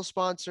title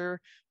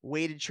sponsor,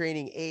 weighted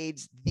training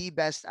aids, the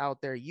best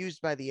out there,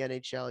 used by the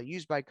NHL,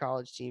 used by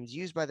college teams,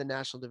 used by the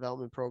National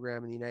Development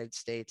Program in the United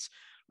States,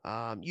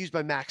 used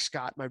by Max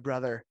Scott, my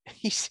brother.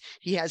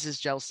 He has his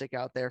gel stick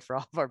out there for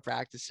all of our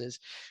practices,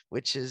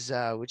 which has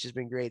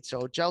been great.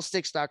 So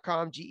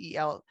gelsticks.com,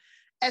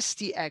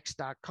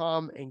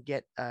 stx.com and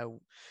get a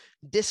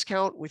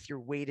discount with your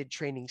weighted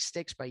training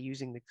sticks by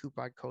using the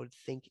coupon code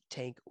Think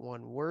Tank,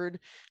 one word.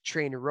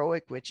 Train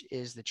Heroic, which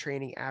is the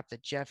training app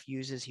that Jeff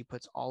uses. He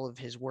puts all of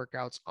his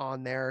workouts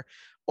on there.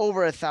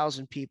 Over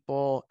 1,000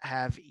 people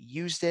have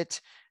used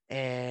it,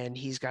 and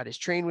he's got his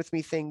train with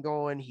me thing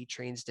going. He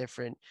trains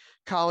different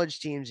college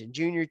teams and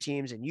junior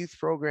teams and youth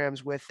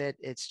programs with it.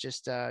 It's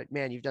just,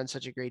 man, you've done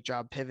such a great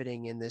job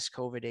pivoting in this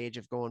COVID age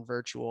of going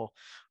virtual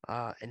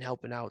and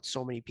helping out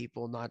so many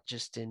people, not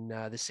just in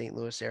the St.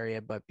 Louis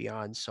area, but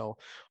beyond. So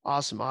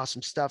awesome,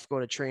 awesome stuff. Go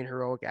to Train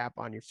Heroic app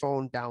on your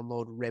phone,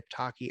 download Ripped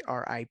Hockey,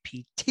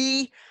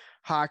 RIPT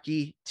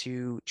hockey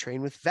to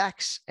train with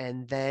Vex.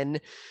 And then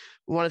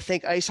we want to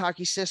thank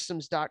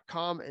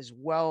icehockeysystems.com as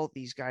well.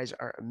 These guys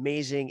are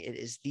amazing. It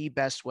is the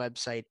best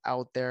website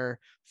out there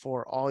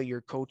for all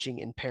your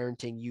coaching and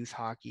parenting youth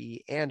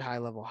hockey and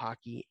high-level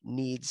hockey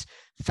needs.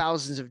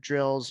 Thousands of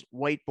drills,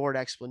 whiteboard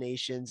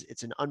explanations.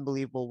 It's an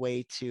unbelievable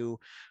way to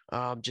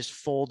just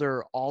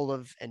folder all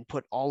of and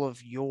put all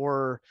of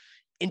your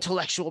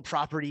intellectual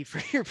property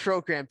for your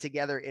program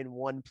together in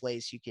one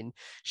place. You can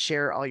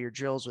share all your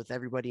drills with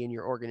everybody in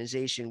your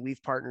organization.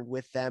 We've partnered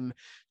with them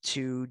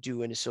to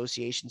do an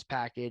associations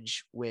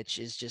package, which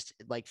is just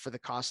like, for the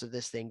cost of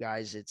this thing,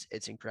 guys,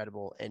 it's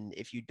incredible. And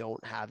if you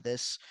don't have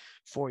this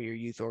for your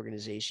youth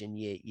organization,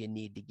 you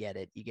need to get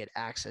it. You get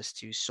access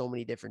to so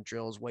many different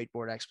drills,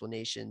 whiteboard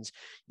explanations.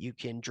 You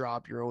can draw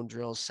up your own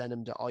drills, send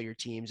them to all your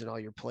teams and all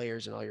your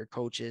players and all your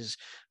coaches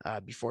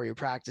before your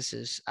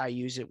practices. I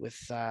use it with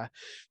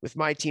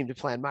my team to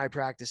plan my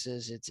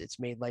practices. It's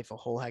made life a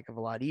whole heck of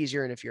a lot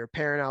easier. And if you're a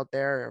parent out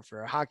there, or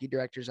for hockey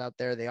directors out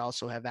there, they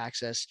also have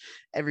access,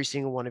 every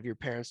single one of your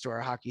parents, to our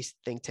Hockey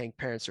Think Tank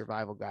Parent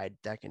Survival Guide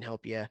that can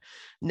help you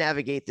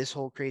navigate this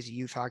whole crazy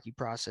youth hockey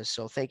process.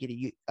 So thank you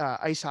to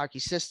Ice Hockey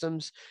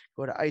Systems.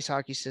 Go to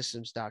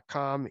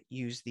icehockeysystems.com,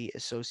 use the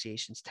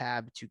associations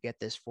tab to get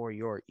this for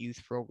your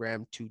youth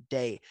program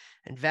today.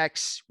 And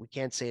Vex, we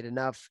can't say it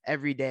enough,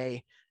 every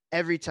day,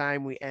 every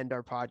time we end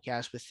our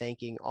podcast with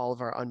thanking all of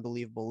our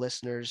unbelievable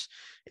listeners.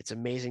 It's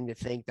amazing to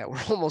think that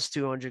we're almost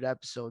 200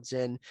 episodes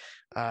in,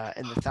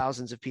 and the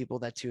thousands of people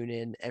that tune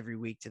in every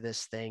week to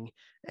this thing.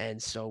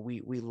 And so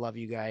we love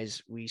you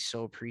guys. We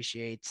so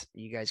appreciate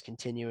you guys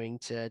continuing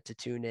to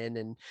tune in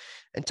and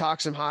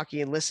talk some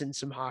hockey and listen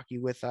some hockey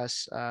with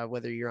us,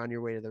 whether you're on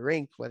your way to the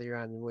rink, whether you're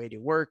on your way to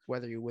work,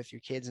 whether you're with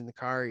your kids in the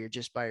car, or you're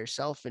just by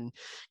yourself and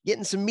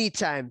getting some me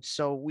time.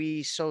 So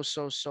we so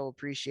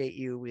appreciate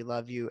you. We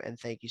love you, and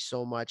thank you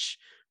so much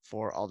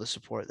for all the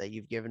support that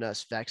you've given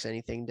us. Vex,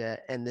 anything to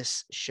end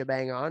this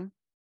shebang on?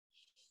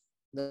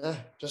 Nah,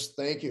 just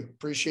thank you.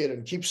 Appreciate it.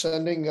 And keep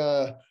sending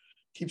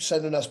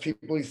us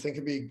people you think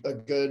would be a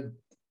good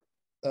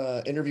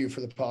interview for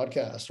the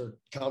podcast or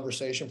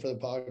conversation for the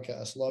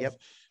podcast. Love,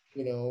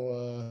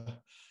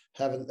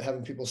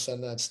 having people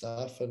send that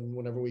stuff, and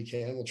whenever we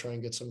can, we'll try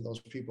and get some of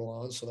those people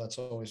on. So that's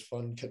always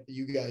fun.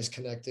 You guys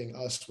connecting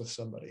us with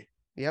somebody.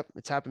 Yep,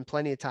 it's happened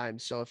plenty of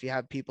times. So if you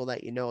have people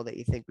that you know that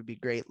you think would be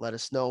great, let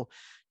us know.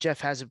 Jeff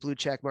has a blue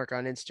check mark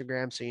on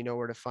Instagram, so you know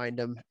where to find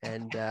him.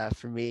 And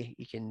for me,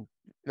 you can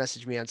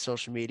message me on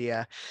social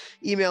media.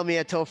 Email me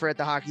at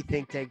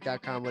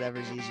topher@thehockeythinktank.com,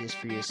 whatever's easiest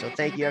for you. So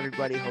thank you,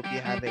 everybody. Hope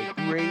you have a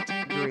great